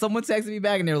then someone texted me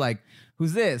back and they were like,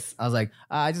 who's this? I was like,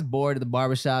 I just bored at the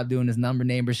barbershop doing this number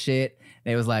neighbor shit.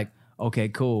 They was like, okay,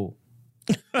 cool.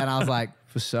 And I was like,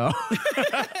 for sure.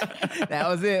 That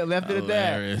was it. Left it at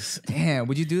that. Damn,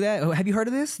 would you do that? Have you heard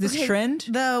of this trend?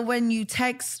 When you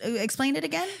text, explain it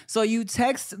again. So you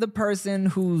text the person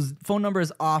whose phone number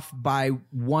is off by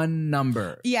one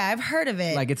number. Yeah, I've heard of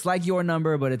it. Like it's like your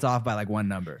number, but it's off by like one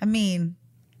number. I mean,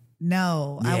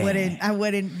 no, Yeah. I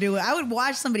wouldn't do it. I would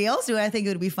watch somebody else do it. I think it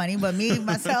would be funny, but me,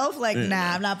 myself, like,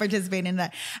 nah, I'm not participating in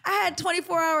that. I had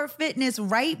 24-hour Fitness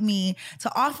write me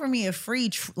to offer me a free,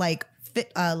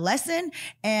 lesson.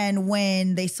 And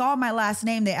when they saw my last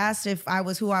name, they asked if I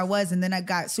was who I was. And then I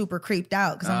got super creeped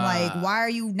out because I'm like, why are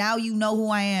you, now you know who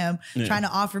I am, trying to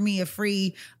offer me a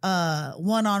free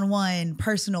one-on-one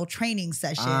personal training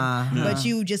session. But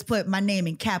you just put my name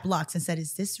in cap locks and said,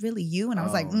 is this really you? And I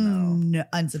was like, no,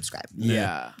 unsubscribe.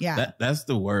 Yeah. That's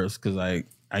the worst because like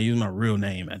I use my real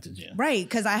name at the gym. Right,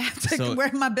 because I have to,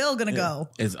 where's my bill gonna go?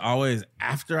 It's always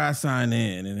after I sign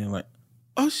in and they're like,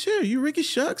 oh sure, you Ricky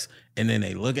Shucks. And then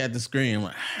they look at the screen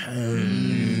like,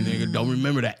 nigga, don't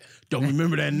remember that. Don't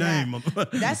remember that name.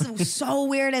 That's so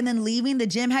weird. And then leaving the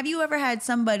gym. Have you ever had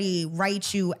somebody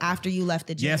write you after you left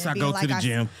the gym? Yes, I go to the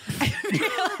gym.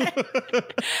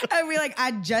 I'd be like,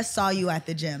 I just saw you at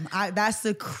the gym. That's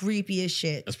the creepiest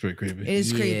shit. That's pretty creepy. It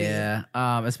is creepy. Yeah,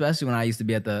 especially when I used to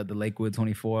be at the Lakewood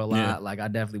 24 a lot. Yeah. Like I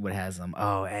definitely would have some,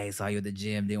 oh, hey, saw you at the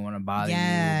gym, didn't want to bother you,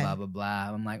 blah, blah,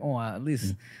 blah. I'm like, oh, at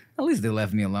least they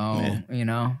left me alone, you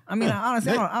know? I mean,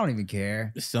 honestly, I don't even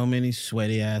care. So many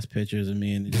sweaty ass pictures of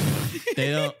me in the gym.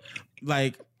 They don't,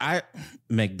 like,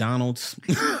 McDonald's.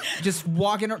 Just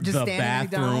walking, just the standing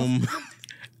bathroom, in McDonald's.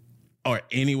 or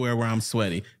anywhere where I'm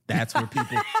sweaty. That's where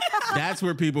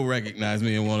people recognize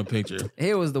me and want a picture.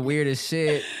 It was the weirdest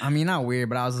shit. I mean, not weird,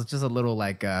 but I was just a little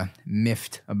like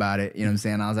miffed about it. You know what I'm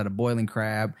saying? I was at a Boiling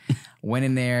Crab, went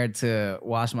in there to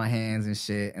wash my hands and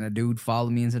shit, and a dude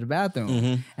followed me into the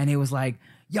bathroom. And he was like,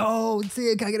 yo,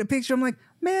 Sid, can I get a picture? I'm like,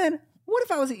 man, what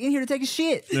if I was in here to take a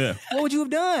shit? Yeah. What would you have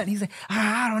done? He's like,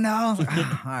 I don't know. I was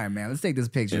like, all right, man, let's take this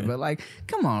picture. Yeah. But like,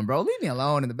 come on, bro, leave me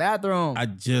alone in the bathroom. I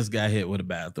just got hit with a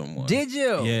bathroom one. Did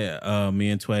you? Yeah. Me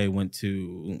and Tway went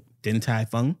to Din Tai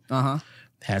Fung.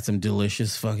 Had some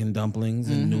delicious fucking dumplings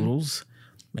and noodles.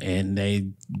 And they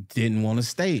didn't want to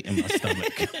stay in my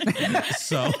stomach.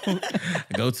 So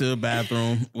I go to the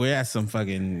bathroom. We're at some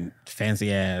fucking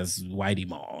fancy ass Whitey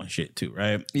Mall and shit too,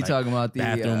 right? You like talking about the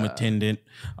bathroom attendant,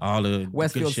 all the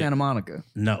Westfield Santa Monica?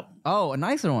 No. Oh, a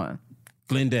nicer one.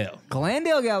 Glendale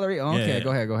Gallery. Oh, okay, yeah.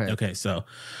 Go ahead. Okay, so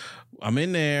I'm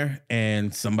in there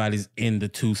and somebody's in the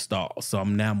 2 stalls. So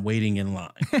I'm waiting in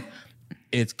line.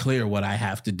 It's clear what I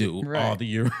have to do. Right. All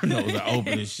the urinals are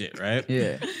open and shit, right?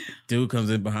 Yeah. Dude comes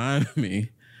in behind me.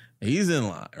 He's in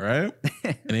line, right?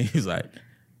 And he's like,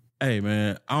 hey,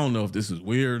 man, I don't know if this is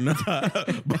weird or not,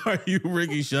 but are you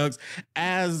Ricky Shucks?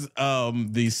 As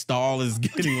the stall is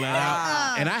getting let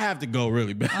out, and I have to go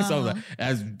really bad. So I was like,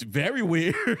 that's very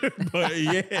weird. But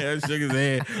yeah, I shook his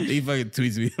head. He fucking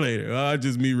tweets me later. Oh,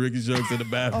 just me, Ricky Shucks, in the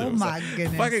bathroom. Oh, my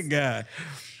goodness. Fucking guy.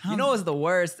 You know what's the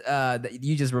worst? That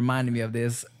you just reminded me of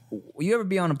this. You ever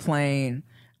be on a plane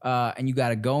and you got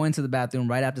to go into the bathroom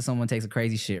right after someone takes a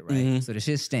crazy shit, right? So the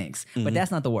shit stinks. But that's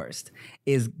not the worst.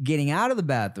 Is getting out of the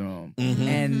bathroom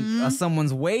and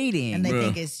someone's waiting. And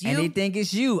they think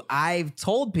it's you. I've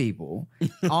told people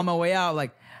on my way out,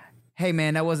 like, hey,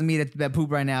 man, that wasn't me that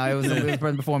pooped right now. It was the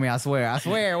person before me, I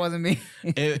swear. It wasn't me.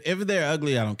 If they're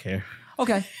ugly, I don't care.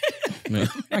 Okay.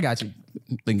 I got you.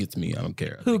 Think it's me. I don't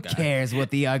care. Who cares what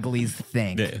the uglies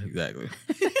think? Yeah, exactly.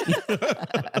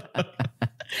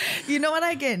 You know what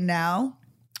I get now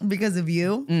because of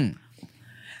you?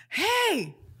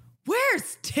 Hey,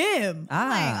 where's Tim? I'm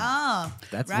like, oh,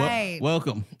 that's right.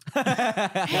 Welcome.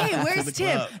 Hey, where's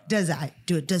Tim? Does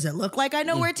it look like I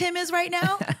know where Tim is right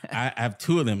now? I have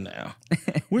 2 of them now.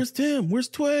 Where's Tim? Where's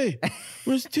Tway?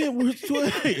 Where's Tim? Where's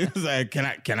Tway? It's like,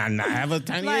 can I not have a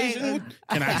tiny Asian?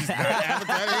 Can I just not have a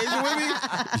tiny Asian with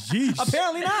me? Yeesh.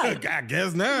 Apparently not. I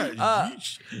guess not.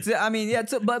 I mean, yeah,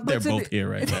 but they're both here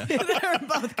right now. They're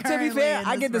both. To be fair,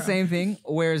 I get the same thing.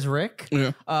 Where's Rick?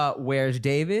 Yeah. Where's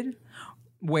David?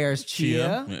 where's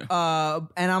Chia? Yeah.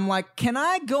 And I'm like, can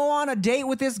I go on a date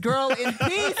with this girl in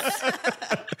peace?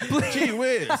 Gee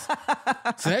whiz.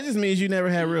 So that just means you never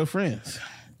had real friends.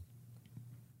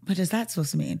 What is that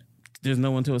supposed to mean? There's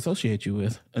no one to associate you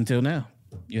with until now.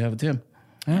 You have a Tim.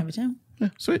 Have a Tim? Yeah,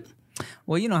 sweet.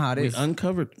 Well, you know how it We is.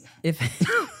 uncovered.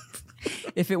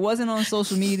 If it wasn't on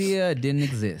social media, it didn't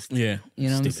exist. Yeah. You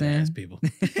know what I'm saying? Ass people.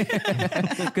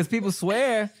 Because people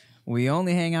swear we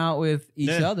only hang out with each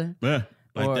other. Yeah.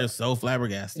 Like Or- they're so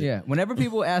flabbergasted. Yeah. Whenever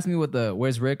people ask me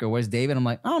where's Rick or where's David, I'm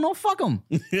like, I don't know, fuck them.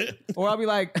 Or I'll be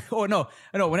like, no.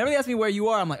 Whenever they ask me where you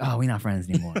are, I'm like, oh, we're not friends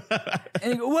anymore.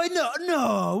 And they go, what?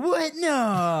 No, what?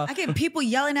 No. I get people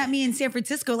yelling at me in San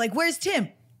Francisco, like, where's Tim?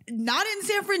 Not in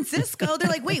San Francisco. They're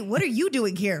like, wait, what are you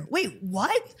doing here? Wait, what?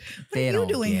 What They are you don't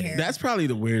doing get it. here? That's probably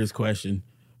the weirdest question.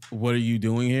 What are you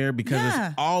doing here? Because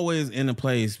it's always in a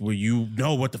place where you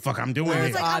know what the fuck I'm doing. I was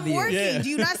here. like, I'm obvious. working. Yeah. Do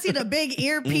you not see the big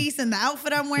earpiece and the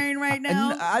outfit I'm wearing right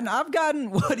now? I've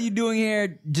gotten, what are you doing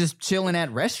here? Just chilling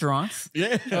at restaurants.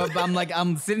 Yeah.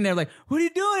 I'm sitting there like, what are you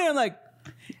doing here? I'm like,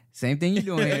 same thing you're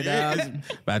doing here, dog.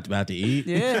 about to eat.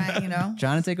 Yeah. Right, you know?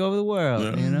 Trying to take over the world,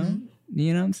 Yeah. you know?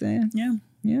 You know what I'm saying? Yeah.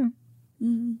 Yeah.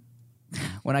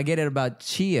 When I get it about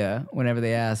Chia, whenever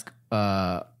they ask,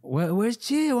 where's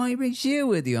Chia? Why don't you bring Chia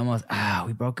with you? I'm almost,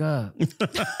 we broke up.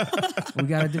 We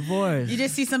got a divorce. You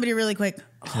just see somebody really quick.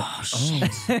 Oh, shit.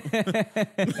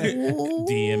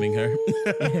 DMing her.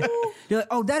 You're like,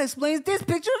 oh, that explains this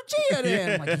picture of Chia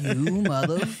then. I'm like, you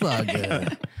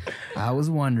motherfucker. I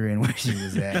was wondering where she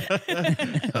was at.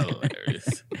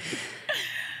 Hilarious.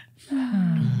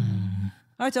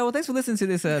 All right, y'all. Well, thanks for listening to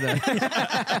this.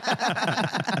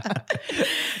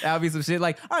 That'll be some shit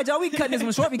like, all right, y'all, we cutting this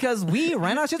one short because we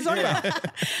ran out of shit to talk about.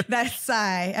 That's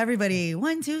sigh. Everybody,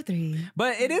 1, 2, 3.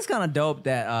 But it is kind of dope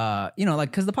that,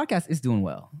 because the podcast is doing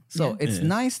well. So it's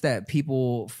nice that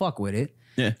people fuck with it.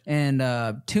 Yeah.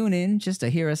 And tune in just to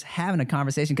hear us having a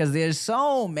conversation because there's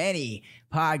so many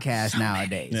podcasts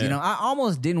nowadays. Yeah. You know, I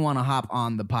almost didn't want to hop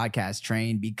on the podcast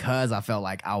train because I felt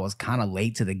like I was kind of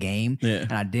late to the game. Yeah.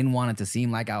 And I didn't want it to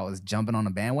seem like I was jumping on the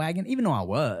bandwagon, even though I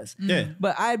was. Yeah.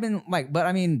 But I had been like,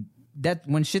 that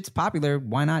when shit's popular,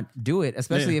 why not do it?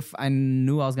 Especially if I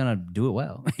knew I was gonna do it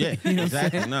well. Yeah,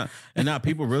 exactly. Now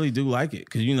people really do like it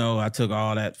because I took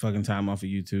all that fucking time off of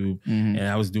YouTube and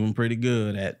I was doing pretty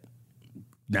good at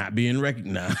not being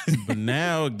recognized. But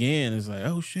now again, it's like,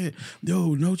 oh shit,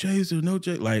 no chaser, no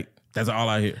chase. Like that's all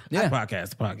I hear. Yeah. The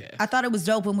podcast. I thought it was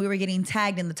dope when we were getting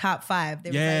tagged in the top 5.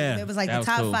 There was like that the was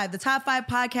top cool. 5, the top 5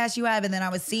 podcasts you have, and then I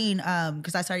was seeing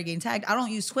because I started getting tagged. I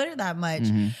don't use Twitter that much,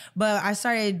 but I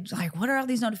started like, what are all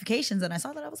these notifications? And I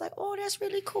saw that I was like, oh, that's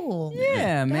really cool.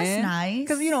 Yeah, man. That's nice.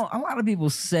 Because, a lot of people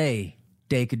say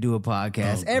they could do a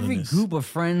podcast. Oh, Every goodness. group of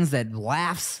friends that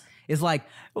laughs is like,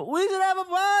 we should have a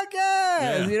podcast.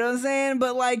 Yeah. You know what I'm saying?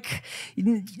 But like,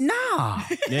 nah.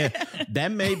 Yeah,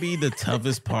 that may be the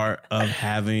toughest part of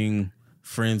having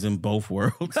friends in both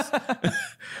worlds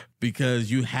because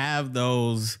you have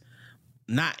those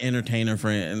not entertainer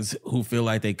friends who feel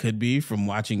like they could be from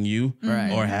watching you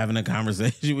or having a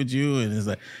conversation with you, and it's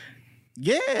like,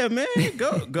 yeah, man,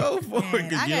 go for it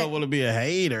because you don't want to be a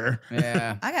hater.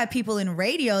 Yeah. I got people in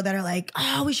radio that are like,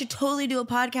 oh, we should totally do a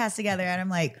podcast together. And I'm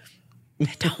like,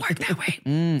 it don't work that way.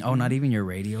 Not even your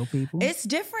radio people? It's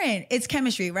different. It's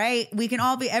chemistry, right?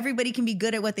 Everybody can be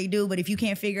good at what they do, but if you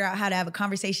can't figure out how to have a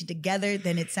conversation together,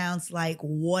 then it sounds like,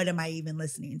 what am I even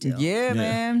listening to? Yeah,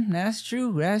 man. That's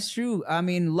true. I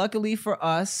mean, luckily for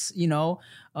us, me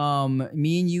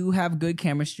and you have good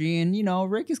chemistry and,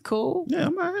 Rick is cool. Yeah,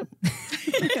 I'm all right.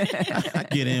 I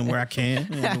get in where I can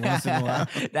every once in a while.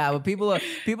 Nah, but people are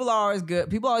always good.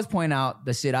 People always point out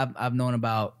the shit I've known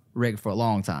about Rick for a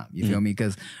long time. You feel me?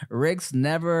 Because Rick's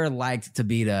never liked to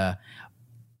be the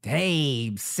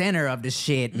center of the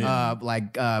shit,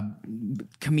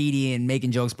 comedian,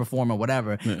 making jokes, performer,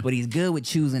 whatever. Yeah. But he's good with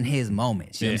choosing his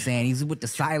moments. You know what I'm saying? He's with the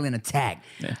silent attack.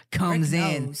 Yeah. Comes Rick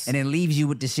in knows. and then leaves you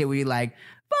with the shit where you're like,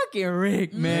 fucking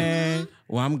Rick, man.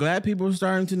 Well, I'm glad people are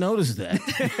starting to notice that.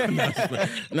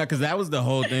 No, because that was the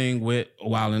whole thing with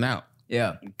Wildin' Out.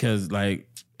 Yeah. Because,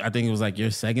 I think it was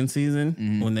your second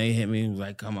season when they hit me. It was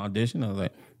like, come audition. I was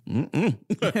like,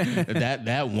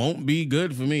 that won't be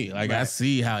good for me. I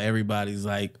see how everybody's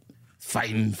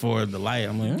fighting for the light.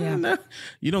 I'm like, no,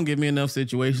 you don't give me enough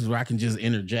situations where I can just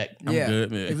interject. I'm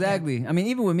good, man. Exactly. I mean,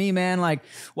 even with me, man,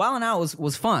 Wildin' Out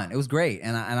was fun. It was great,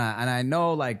 and I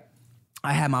know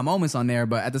I had my moments on there,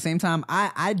 but at the same time,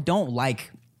 I don't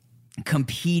like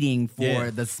competing for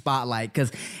the spotlight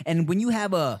and when you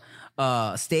have a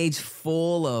stage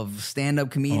full of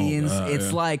stand-up comedians, it's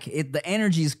the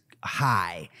energy's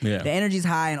high. Yeah. The energy's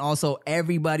high, and also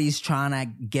everybody's trying to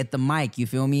get the mic. You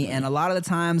feel me? And a lot of the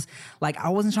times, like, I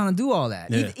wasn't trying to do all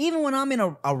that. Yeah. Even when I'm in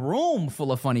a room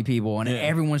full of funny people and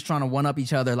everyone's trying to one up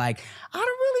each other, like, I don't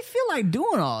really feel like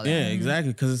doing all that. Yeah,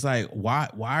 exactly. Because it's like, why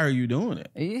are you doing it?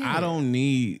 Yeah. I don't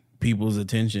need people's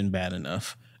attention bad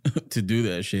enough to do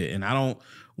that shit, and I don't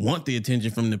want the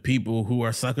attention from the people who are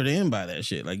suckered in by that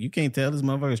shit. Like, you can't tell this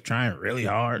motherfucker's trying really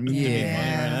hard to get money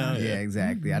right now. Yeah,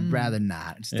 exactly. I'd rather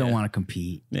not. Just don't want to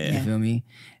compete. Yeah. You feel me?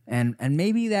 And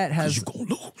maybe that has. You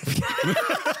gonna lose.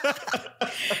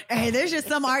 Hey, there's just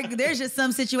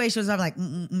some situations where I'm like,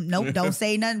 nope, don't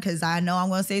say nothing because I know I'm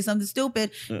going to say something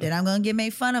stupid. Then I'm going to get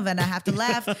made fun of and I have to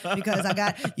laugh because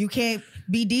you can't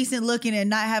be decent looking and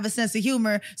not have a sense of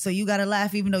humor. So you got to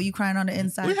laugh even though you crying on the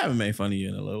inside. We haven't made fun of you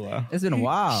in a little while. It's been a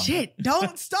while. Shit,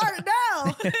 don't start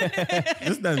now.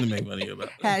 There's nothing to make fun of you about.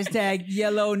 Hashtag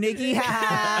yellow Nikki.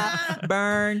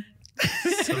 Burn.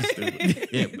 So stupid.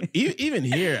 Yeah, but even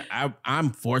here,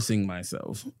 I'm forcing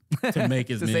myself to make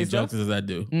as many jokes as I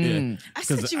do. Yeah, I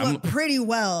set you up pretty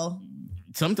well.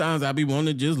 Sometimes I be wanting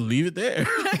to just leave it there.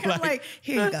 like,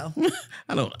 here you go.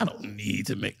 I don't need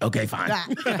to make. Okay, fine.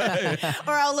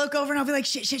 Or I'll look over and I'll be like,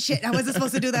 shit. I wasn't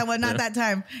supposed to do that one, not that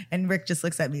time. And Rick just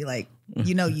looks at me like,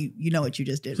 you know what you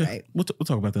just did, right? We'll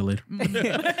talk about that later.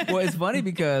 Well, it's funny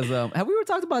because have we ever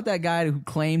talked about that guy who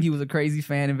claimed he was a crazy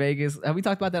fan in Vegas? Have we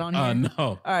talked about that on here? No.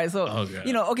 All right, so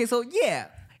so yeah.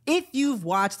 If you've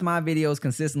watched my videos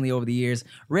consistently over the years,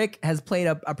 Rick has played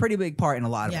a pretty big part in a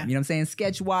lot of them. You know what I'm saying?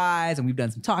 Sketch-wise, and we've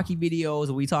done some talkie videos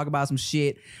where we talk about some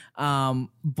shit.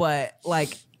 But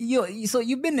like, so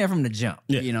you've been there from the jump.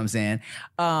 Yeah. You know what I'm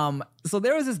saying? So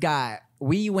there was this guy.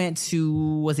 We went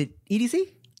to, was it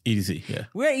EDC? EDC, yeah.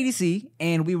 We're at EDC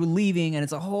and we were leaving and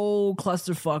it's a whole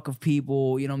clusterfuck of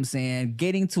people, you know what I'm saying?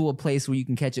 Getting to a place where you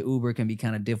can catch an Uber can be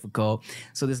kind of difficult.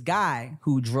 So this guy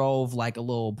who drove like a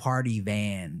little party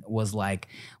van was like,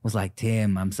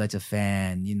 Tim, I'm such a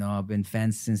fan. You know, I've been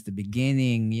fans since the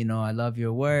beginning. You know, I love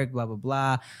your work, blah, blah,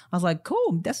 blah. I was like,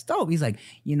 cool, that's dope. He's like,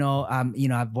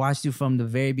 I've watched you from the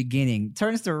very beginning.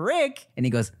 Turns to Rick and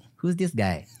he goes, who's this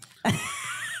guy?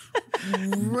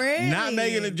 Really? Not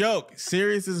making a joke.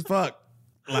 Serious as fuck.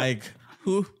 Like,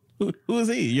 who is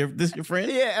he? This your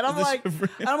friend? Yeah, and I'm like,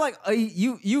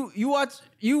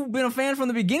 you've been a fan from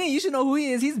the beginning. You should know who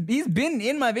he is. He's been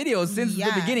in my videos since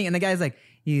the beginning. And the guy's like,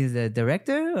 he's a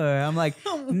director? Or I'm like,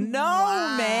 no,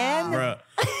 man. Bruh.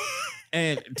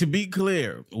 And to be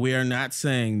clear, we are not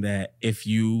saying that if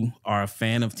you are a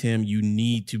fan of Tim, you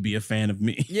need to be a fan of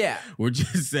me. Yeah. We're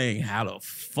just saying, how the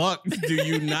fuck do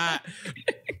you not...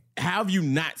 How have you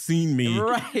not seen me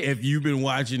if you've been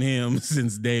watching him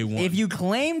since day one? If you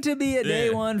claim to be a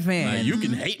day one fan. Like, you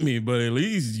can hate me, but at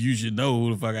least you should know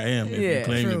who the fuck I am if you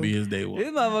claim to be his day one. This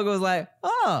motherfucker was like,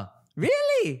 oh,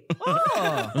 really?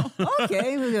 Oh,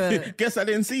 okay. Guess I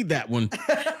didn't see that one.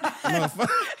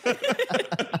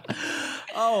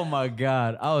 Oh my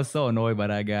God. I was so annoyed by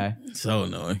that guy. So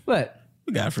annoying. But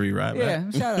we got a free ride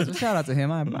back. Shout out to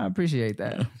him. I appreciate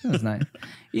that. It was nice.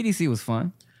 EDC was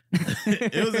fun.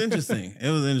 It was interesting.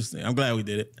 I'm glad we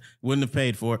did it. Wouldn't have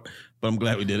paid for it, but I'm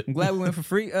glad we did it. I'm glad we went for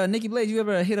free. Nikki Blade, you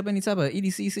ever hit up any type of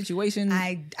EDC situation?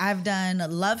 I've done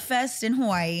Love Fest in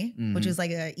Hawaii, which is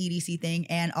like a EDC thing,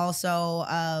 and also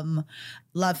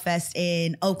Love Fest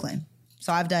in Oakland.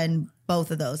 So I've done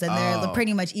both of those, and they're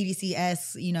pretty much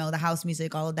EDC-esque, the house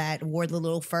music, all of that. Wore the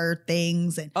little fur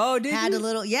things, and had a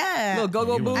little, little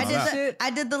go-go boots.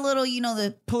 I did the little,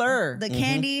 the P0rn, the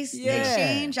candies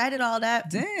exchange. I did all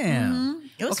that. Damn,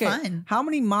 it was fun. How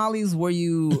many mollies were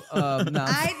you?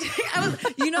 I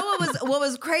was. You know what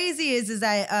was crazy is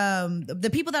that the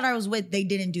people that I was with, they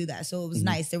didn't do that, so it was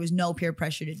nice. There was no peer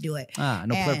pressure to do it. No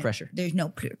peer pressure. There's no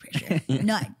peer pressure.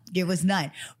 None. There was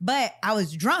none. But I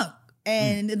was drunk.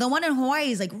 And the one in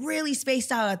Hawaii is like really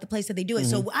spaced out at the place that they do it.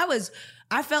 So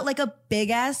I felt like a big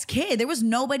ass kid. There was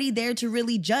nobody there to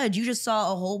really judge. You just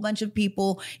saw a whole bunch of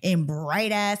people in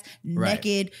bright ass,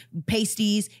 naked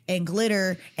pasties and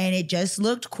glitter. And it just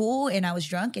looked cool. And I was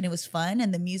drunk and it was fun.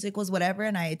 And the music was whatever.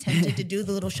 And I attempted to do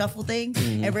the little shuffle thing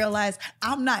and realized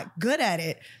I'm not good at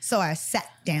it. So I sat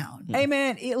down. Hey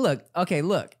man, look.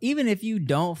 Even if you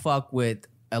don't fuck with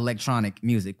electronic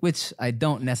music, which I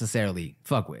don't necessarily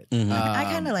fuck with. I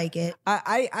kind of like it.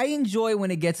 I enjoy when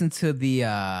it gets into the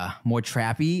more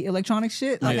trappy electronic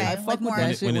shit. Like, I fuck with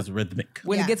that shit. When it's rhythmic.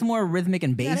 When it gets more rhythmic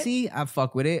and bassy, I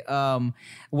fuck with it.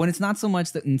 When it's not so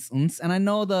much the and I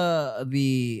know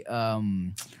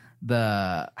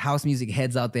the house music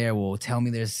heads out there will tell me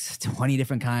there's 20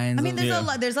 different kinds. I mean,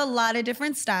 there's a lot of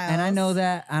different styles. And I know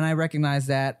that, and I recognize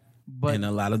that. and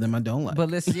a lot of them I don't like. But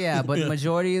but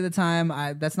majority of the time,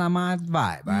 that's not my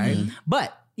vibe, right?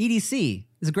 But EDC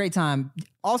is a great time.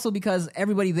 Also because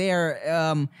everybody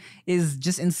there is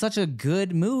just in such a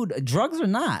good mood. Drugs or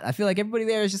not, I feel like everybody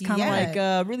there is just kind of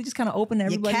like really just kind of open to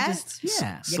everybody. You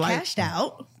cashed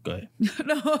out. Go ahead.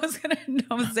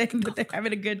 I'm saying that they're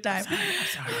having a good time. I'm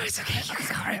sorry. It's okay. You can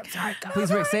go. I'm sorry.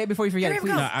 Please, Rick, say it before you forget it. Please.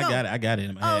 No, I got it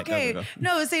in my head. Okay. Go.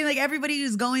 No, I was saying like everybody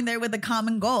is going there with a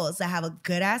common goal is to have a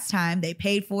good ass time. They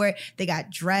paid for it. They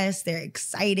got dressed. They're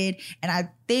excited. And I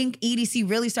think EDC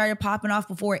really started popping off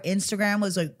before Instagram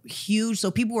was like huge. So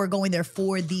people were going there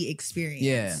for the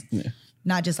experience. Yeah.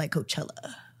 Not just like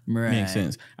Coachella. Right. Makes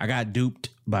sense. I got duped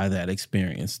by that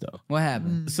experience though. What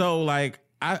happened? So like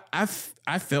I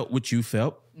felt what you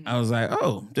felt. I was like,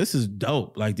 oh, this is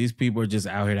dope. Like these people are just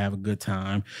out here to have a good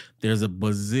time. There's a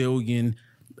bazillion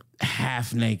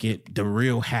half naked, the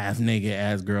real half naked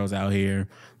ass girls out here.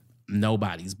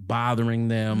 Nobody's bothering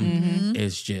them.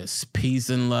 It's just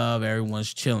peace and love.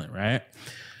 Everyone's chilling, right?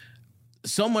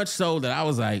 So much so that I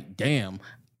was like, damn,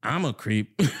 I'm a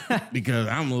creep because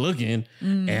I'm looking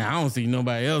and I don't see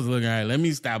nobody else looking. All right, let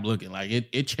me stop looking. Like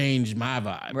it changed my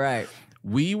vibe. Right.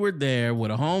 We were there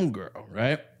with a homegirl,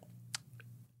 right?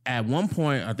 At one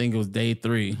point, I think it was day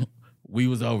 3, we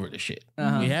was over the shit.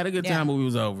 We had a good time, but we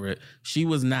was over it. She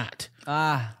was not.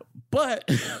 But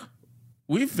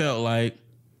we felt like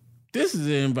this is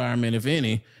an environment, if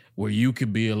any, where you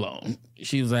could be alone.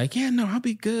 She was like, yeah, no, I'll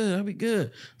be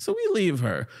good. So we leave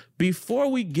her. Before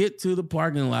we get to the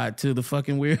parking lot to the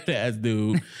fucking weird ass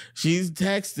dude, she's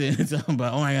texting talking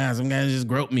about, oh my God, some guy just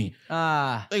groped me.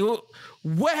 Like,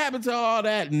 what happened to all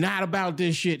that not about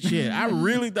this shit? I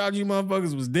really thought you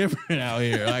motherfuckers was different out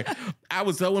here. Like, I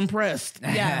was so impressed.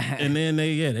 Yeah. And then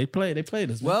they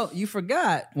played us. Well, you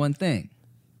forgot one thing.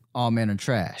 All men are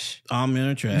trash. All men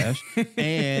are trash.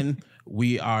 And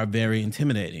we are very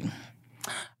intimidating.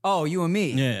 Oh, you and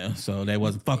me. Yeah, so they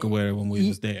wasn't fucking with her when we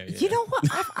was there. Yeah. You know what?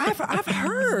 I've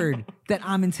heard that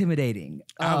I'm intimidating.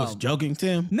 I was joking,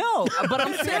 Tim. No, but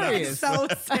I'm serious. So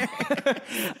serious.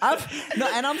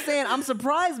 And I'm saying I'm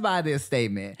surprised by this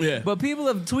statement. Yeah. But people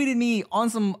have tweeted me on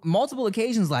some multiple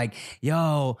occasions like,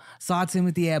 yo, saw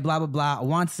Timothy at blah, blah, blah. I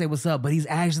want to say what's up, but he's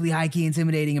actually high-key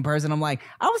intimidating in person. I'm like,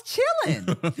 I was chilling.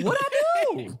 What'd I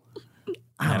do?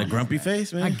 I had a grumpy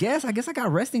face, man. I guess I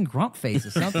got resting grump face or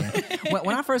something.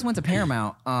 when I first went to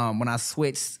Paramount, when I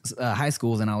switched high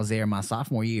schools and I was there my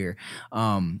sophomore year,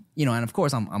 and of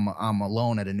course I'm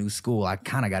alone at a new school. I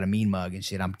kind of got a mean mug and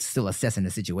shit. I'm still assessing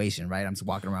the situation, right? I'm just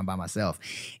walking around by myself,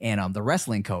 and the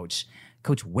wrestling coach,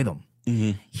 Coach Witham,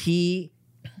 he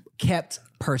kept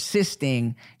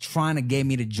persisting, trying to get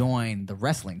me to join the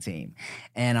wrestling team.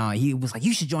 And he was like,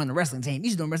 you should join the wrestling team.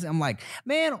 You should join the wrestling team. I'm like,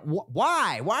 man,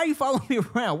 why? Why are you following me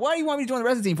around? What do you want me to join the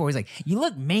wrestling team for? He's like, you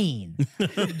look mean. Do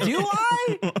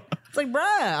I? It's like, bruh,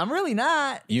 I'm really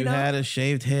not. You had a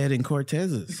shaved head in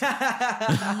Cortez's.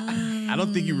 I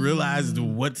don't think you realized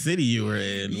what city you were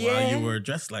in while you were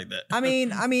dressed like that. I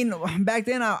mean, back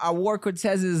then I wore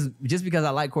Cortez's just because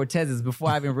I like Cortez's before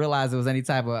I even realized there was any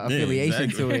type of affiliation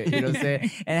to it. You know what I'm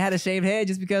saying? And I had a shaved head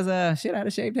just because I had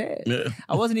a shaved head. Yeah.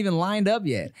 I wasn't even lined up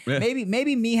yet. Yeah.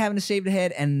 Maybe me having a shaved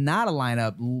head and not a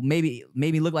lineup maybe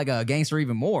made me look like a gangster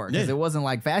even more because it wasn't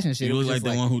like fashion shit. You look like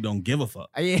the one who don't give a fuck.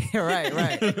 Yeah, right.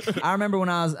 I remember when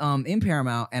I was in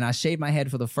Paramount and I shaved my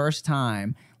head for the first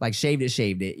time, like shaved it.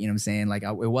 You know what I'm saying? Like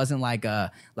it wasn't like I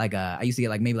used to get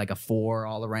like maybe like a 4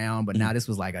 all around, but now this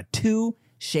was like a 2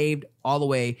 shaved all the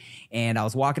way. And I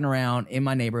was walking around in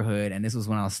my neighborhood, and this was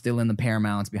when I was still in the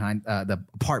Paramounts behind the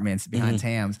apartments behind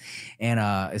Tams, and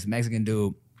this Mexican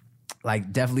dude,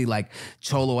 like definitely like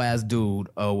cholo ass dude,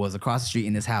 was across the street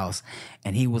in this house,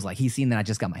 and he was like, he seen that I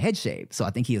just got my head shaved, so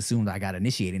I think he assumed I got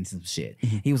initiated into some shit.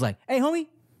 He was like, hey homie,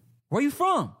 where you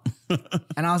from?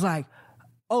 And I was like,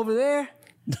 over there.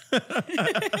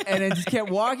 And then just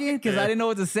kept walking because I didn't know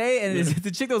what to say. And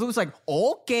the chick that was like,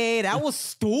 okay, that was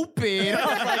stupid. I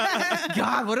was like,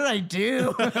 God, what did I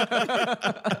do?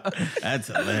 That's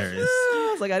hilarious. I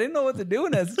was like, I didn't know what to do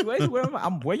in that situation.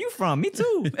 Where you from? Me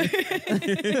too. Right here,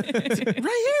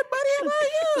 buddy. How are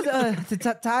you?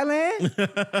 Thailand.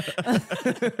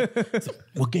 So,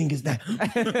 what gang is that?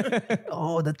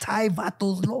 Oh, the Thai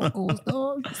Vatos Locals,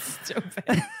 dog.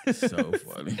 So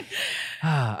funny.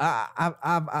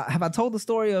 Have I told the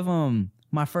story of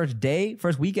my first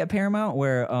week at Paramount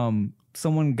where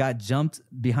someone got jumped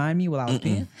behind me while I was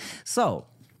peeing? So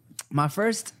my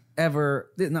first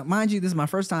ever, now, mind you, this is my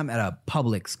first time at a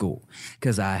public school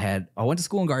because I went to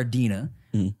school in Gardena,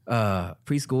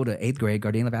 preschool to 8th grade,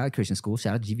 Gardena Valley Christian School,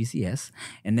 shout out to GVCS.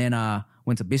 And then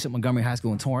went to Bishop Montgomery High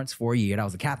School in Torrance for a year. That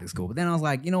was a Catholic school. But then I was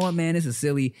like, you know what, man, this is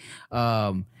silly.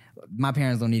 My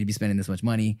parents don't need to be spending this much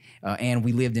money. And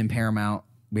we lived in Paramount.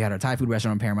 We had our Thai food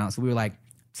restaurant in Paramount. So we were like,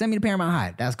 send me to Paramount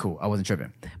High. That's cool. I wasn't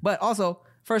tripping. But also,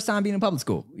 first time being in public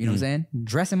school. You know what I'm saying?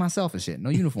 Dressing myself and shit. No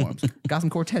uniforms. Got some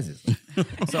Cortezes.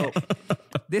 So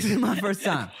this is my first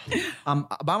time. I'm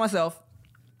by myself.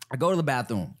 I go to the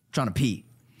bathroom trying to pee.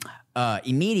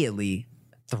 Immediately,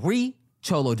 3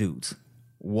 cholo dudes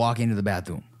walk into the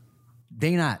bathroom.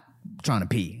 They not trying to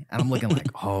pee. And I'm looking like,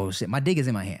 oh shit, my dick is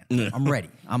in my hand. I'm ready.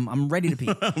 I'm ready to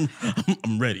pee.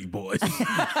 I'm ready, boys.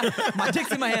 My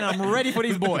dick's in my hand. I'm ready for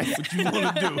these boys. What you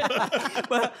want to do?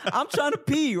 But I'm trying to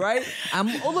pee, right? I'm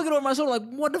looking over my shoulder like,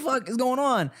 what the fuck is going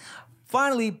on?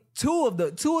 Finally, two of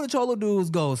the cholo dudes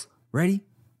goes, ready?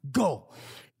 Go.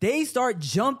 They start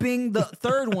jumping the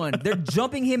third one. They're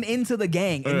jumping him into the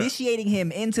gang, initiating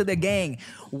him into the gang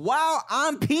while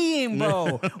I'm peeing,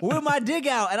 bro, with my dick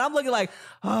out. And I'm looking like,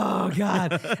 oh,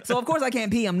 God. So, of course, I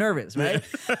can't pee. I'm nervous, right?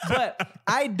 But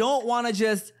I don't want to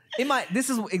just, this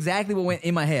is exactly what went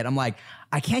in my head. I'm like,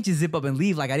 I can't just zip up and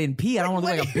leave like I didn't pee. I don't want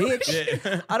to look like a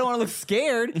bitch. I don't want to look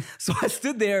scared. So I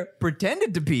stood there,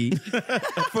 pretended to pee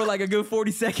for like a good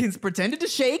 40 seconds, pretended to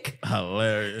shake.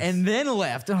 Hilarious. And then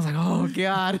left. And I was like, oh,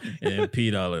 God. And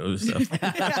peed all over stuff.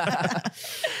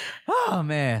 Oh,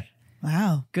 man.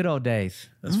 Wow. Good old days.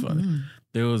 That's funny.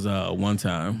 There was one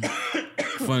time,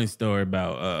 funny story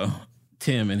about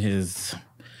Tim and his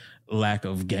lack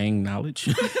of gang knowledge,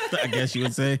 I guess you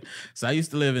would say. So I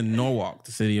used to live in Norwalk,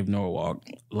 the city of Norwalk.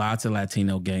 Lots of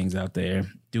Latino gangs out there.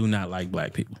 Do not like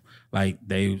black people. Like,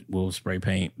 they will spray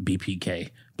paint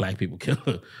BPK, Black People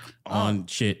Killer, on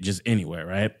shit just anywhere,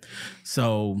 right?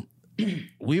 So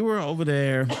we were over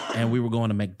there and we were going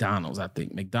to McDonald's, I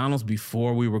think. McDonald's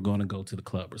before we were going to go to the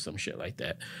club or some shit like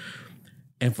that.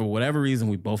 And for whatever reason,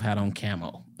 we both had on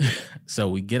camo. So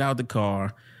we get out the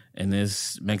car and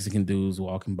this Mexican dude's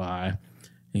walking by.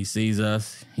 He sees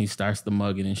us. He starts the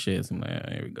mugging and shit. So I'm like,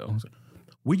 here we go. Like,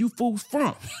 where you fools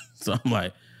from? So I'm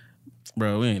like,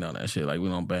 bro, we ain't on that shit. Like, we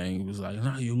don't bang. He was like,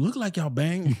 no, you look like y'all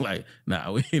bang. I'm like,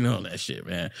 nah, we ain't on that shit,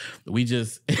 man. We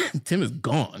just, Tim is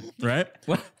gone, right?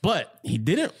 What? But he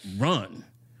didn't run.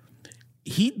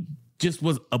 He just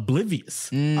was oblivious.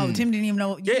 Oh, Tim didn't even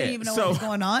know. You didn't even know what was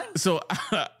going on. So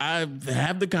I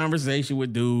have the conversation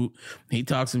with dude. He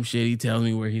talks some shit. He tells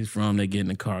me where he's from. They get in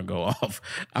the car and go off.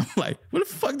 I'm like, where the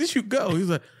fuck did you go? He's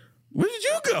like, where did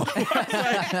you go? I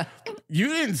was like, you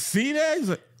didn't see that? He's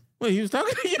like, wait, he was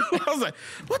talking to you? I was like,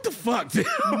 what the fuck, Tim?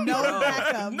 No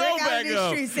backup. No They're out in the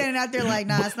backup. street standing out there like,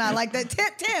 nah, it's not like that.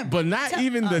 Tim. But not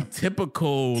even the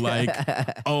typical, like,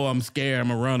 oh, I'm scared, I'm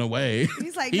gonna run away.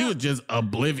 He's like, he no. was just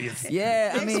oblivious.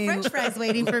 Yeah, I There's mean, French fries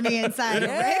waiting for me inside.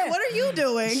 Yeah. Right? What are you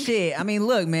doing? shit. I mean,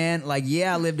 look, man. Like,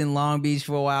 yeah, I lived in Long Beach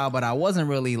for a while, but I wasn't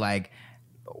really like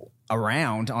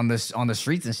around on the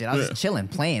streets and shit. I was just chilling,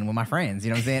 playing with my friends.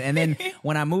 You know what I'm saying? And then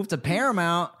when I moved to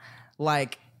Paramount,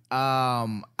 like,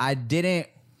 I didn't.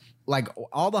 Like,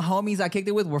 all the homies I kicked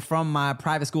it with were from my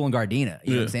private school in Gardena.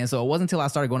 You know what I'm saying? So it wasn't until I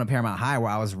started going to Paramount High where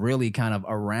I was really kind of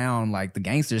around, like, the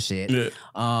gangster shit. Yeah.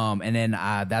 And then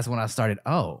that's when I started,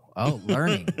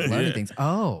 learning things.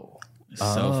 So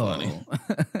funny.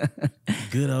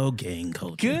 Good old gang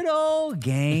culture. Good old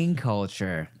gang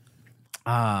culture.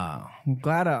 I'm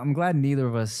glad neither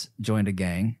of us joined a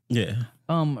gang. Yeah.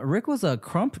 Rick was a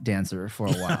crump dancer for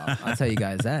a while. I'll tell you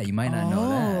guys that. You might not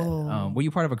know that. Were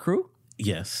you part of a crew?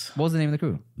 Yes. What was the name of the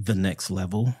crew? The Next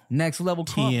Level. Next Level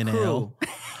Crump TNL. Crew.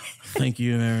 Thank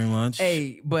you very much.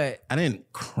 Hey, but I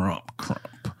didn't crump.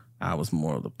 I was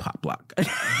more of the pop block guy.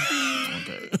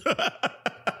 Okay.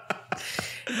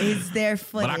 Is there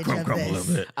But I footage of crump a this?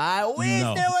 little bit. I wish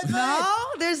No. there was No,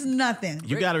 there's nothing.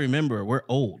 You got to remember, we're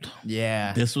old.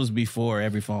 Yeah. This was before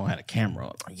every phone had a camera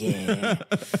on. Yeah.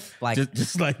 Like,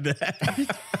 Just like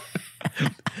that.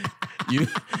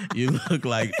 You look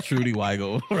like Trudy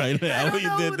Weigel right now. I don't You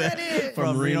know did who that, that is.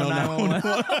 from Reno 911.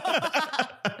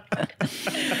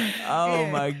 oh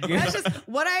Yeah. my God. That's just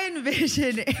what I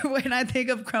envision when I think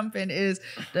of crumping is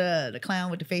the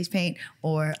clown with the face paint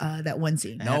or that one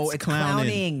scene. No, That's it's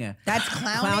clowning. clowning. That's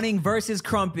clowning? Clowning versus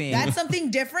crumping. That's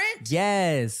something different?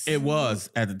 yes. It was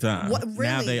at the time. What,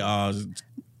 Now really? they are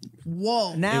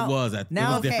Whoa. Now, it was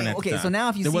different at the time. So now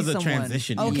if you there see was a someone,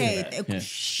 transition. Okay.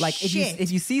 Like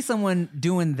if you see someone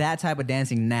doing that type of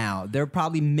dancing now, they're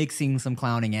probably mixing some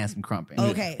clowning and some crumping.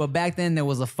 Okay. But back then there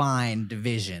was a fine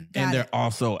division. And they're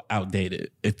also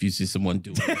outdated if you see someone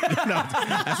doing it. No,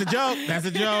 that's a joke. That's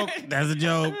a joke. That's a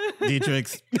joke.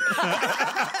 Dietrich.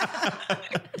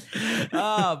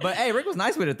 But hey, Rick was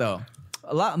nice with it though.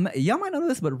 Y'all might know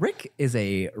this, but Rick is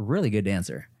a really good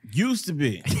dancer. Used to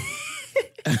be.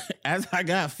 As I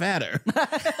got fatter,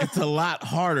 it's a lot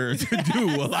harder to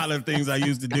do a lot of things I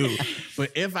used to do.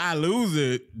 But if I lose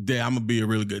it, then I'm going to be a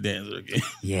really good dancer again.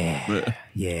 Yeah.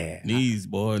 Yeah. Knees,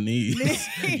 boy, knees.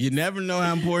 You never know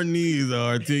how important knees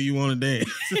are until you want to dance.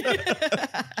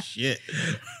 Shit.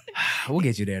 We'll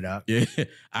get you there, dog. Yeah.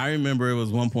 I remember it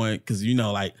was one point, because,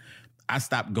 like, I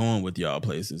stopped going with y'all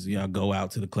places. Y'all go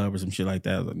out to the club or some shit like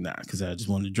that. I was like, nah, because I just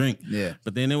wanted to drink. Yeah.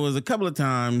 But then there was a couple of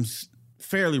times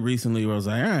fairly recently where I was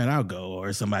like, all right, I'll go,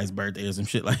 or somebody's birthday or some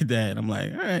shit like that. And I'm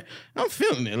like, all right, I'm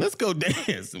feeling it. Let's go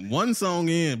dance. And one song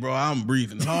in, bro, I'm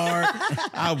breathing hard.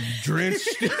 I'm drenched.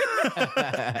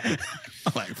 I'm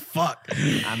like, fuck.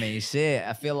 I mean, shit.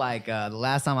 I feel like the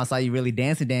last time I saw you really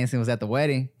dancing was at the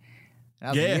wedding.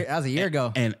 That was a year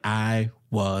ago. And I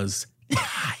was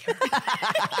tired.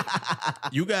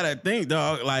 You gotta think,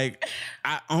 dog. Like,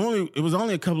 it was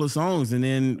only a couple of songs, and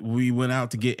then we went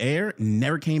out to get air.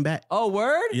 Never came back. Oh,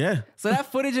 word? Yeah. So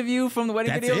that footage of you from the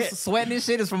wedding That's video, it. sweating and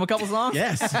shit, is from a couple songs?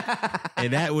 Yes.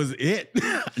 And that was it.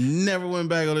 Never went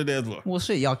back on the dance floor. Well,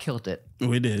 shit, y'all killed it.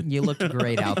 We did. You looked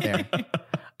great out there.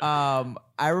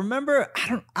 I remember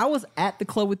I was at the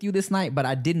club with you this night, but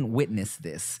I didn't witness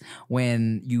this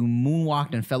when you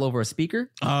moonwalked and fell over a speaker.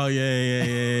 Oh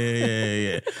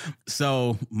yeah.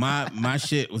 So my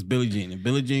shit was Billie Jean. If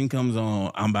Billie Jean comes on,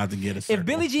 I'm about to get a circle. If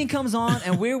Billie Jean comes on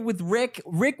and we're with Rick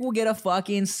will get a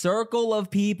fucking circle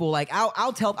of people. Like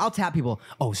I'll tap people.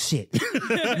 Oh shit,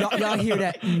 y'all hear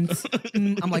that?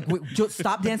 I'm like, wait, just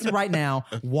stop dancing right now.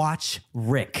 Watch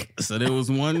Rick. So there was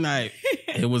one night.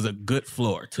 It was a good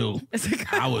floor too.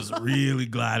 I was really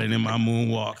gliding in my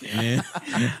moonwalk, and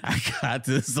then I got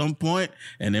to some point,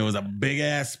 and there was a big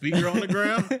ass speaker on the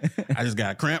ground. I just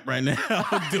got a cramp right now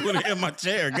doing it in my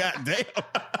chair. God damn,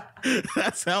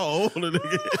 that's how old it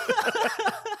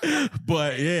is.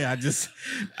 But yeah, I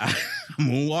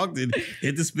moonwalked and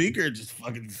hit the speaker, just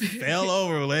fucking fell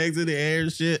over, legs in the air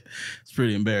and shit. It's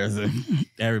pretty embarrassing.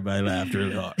 Everybody laughed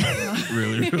really hard,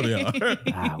 really hard.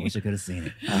 I wish I could have seen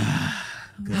it.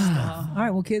 Good stuff. All right,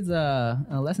 well, kids, a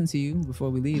lesson to you before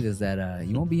we leave is that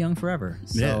you won't be young forever.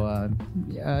 So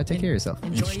take care of yourself.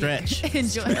 Stretch.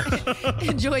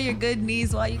 Enjoy your good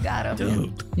knees while you got them.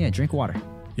 Dude. Yeah, drink water.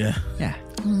 Yeah.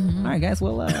 Mm-hmm. All right, guys.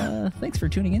 Well, thanks for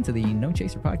tuning in to the No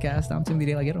Chaser podcast. I'm Timothy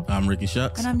De La Ghetto. I'm Ricky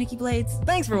Shucks. And I'm Nikki Blades.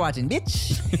 Thanks for watching,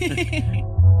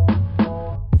 bitch.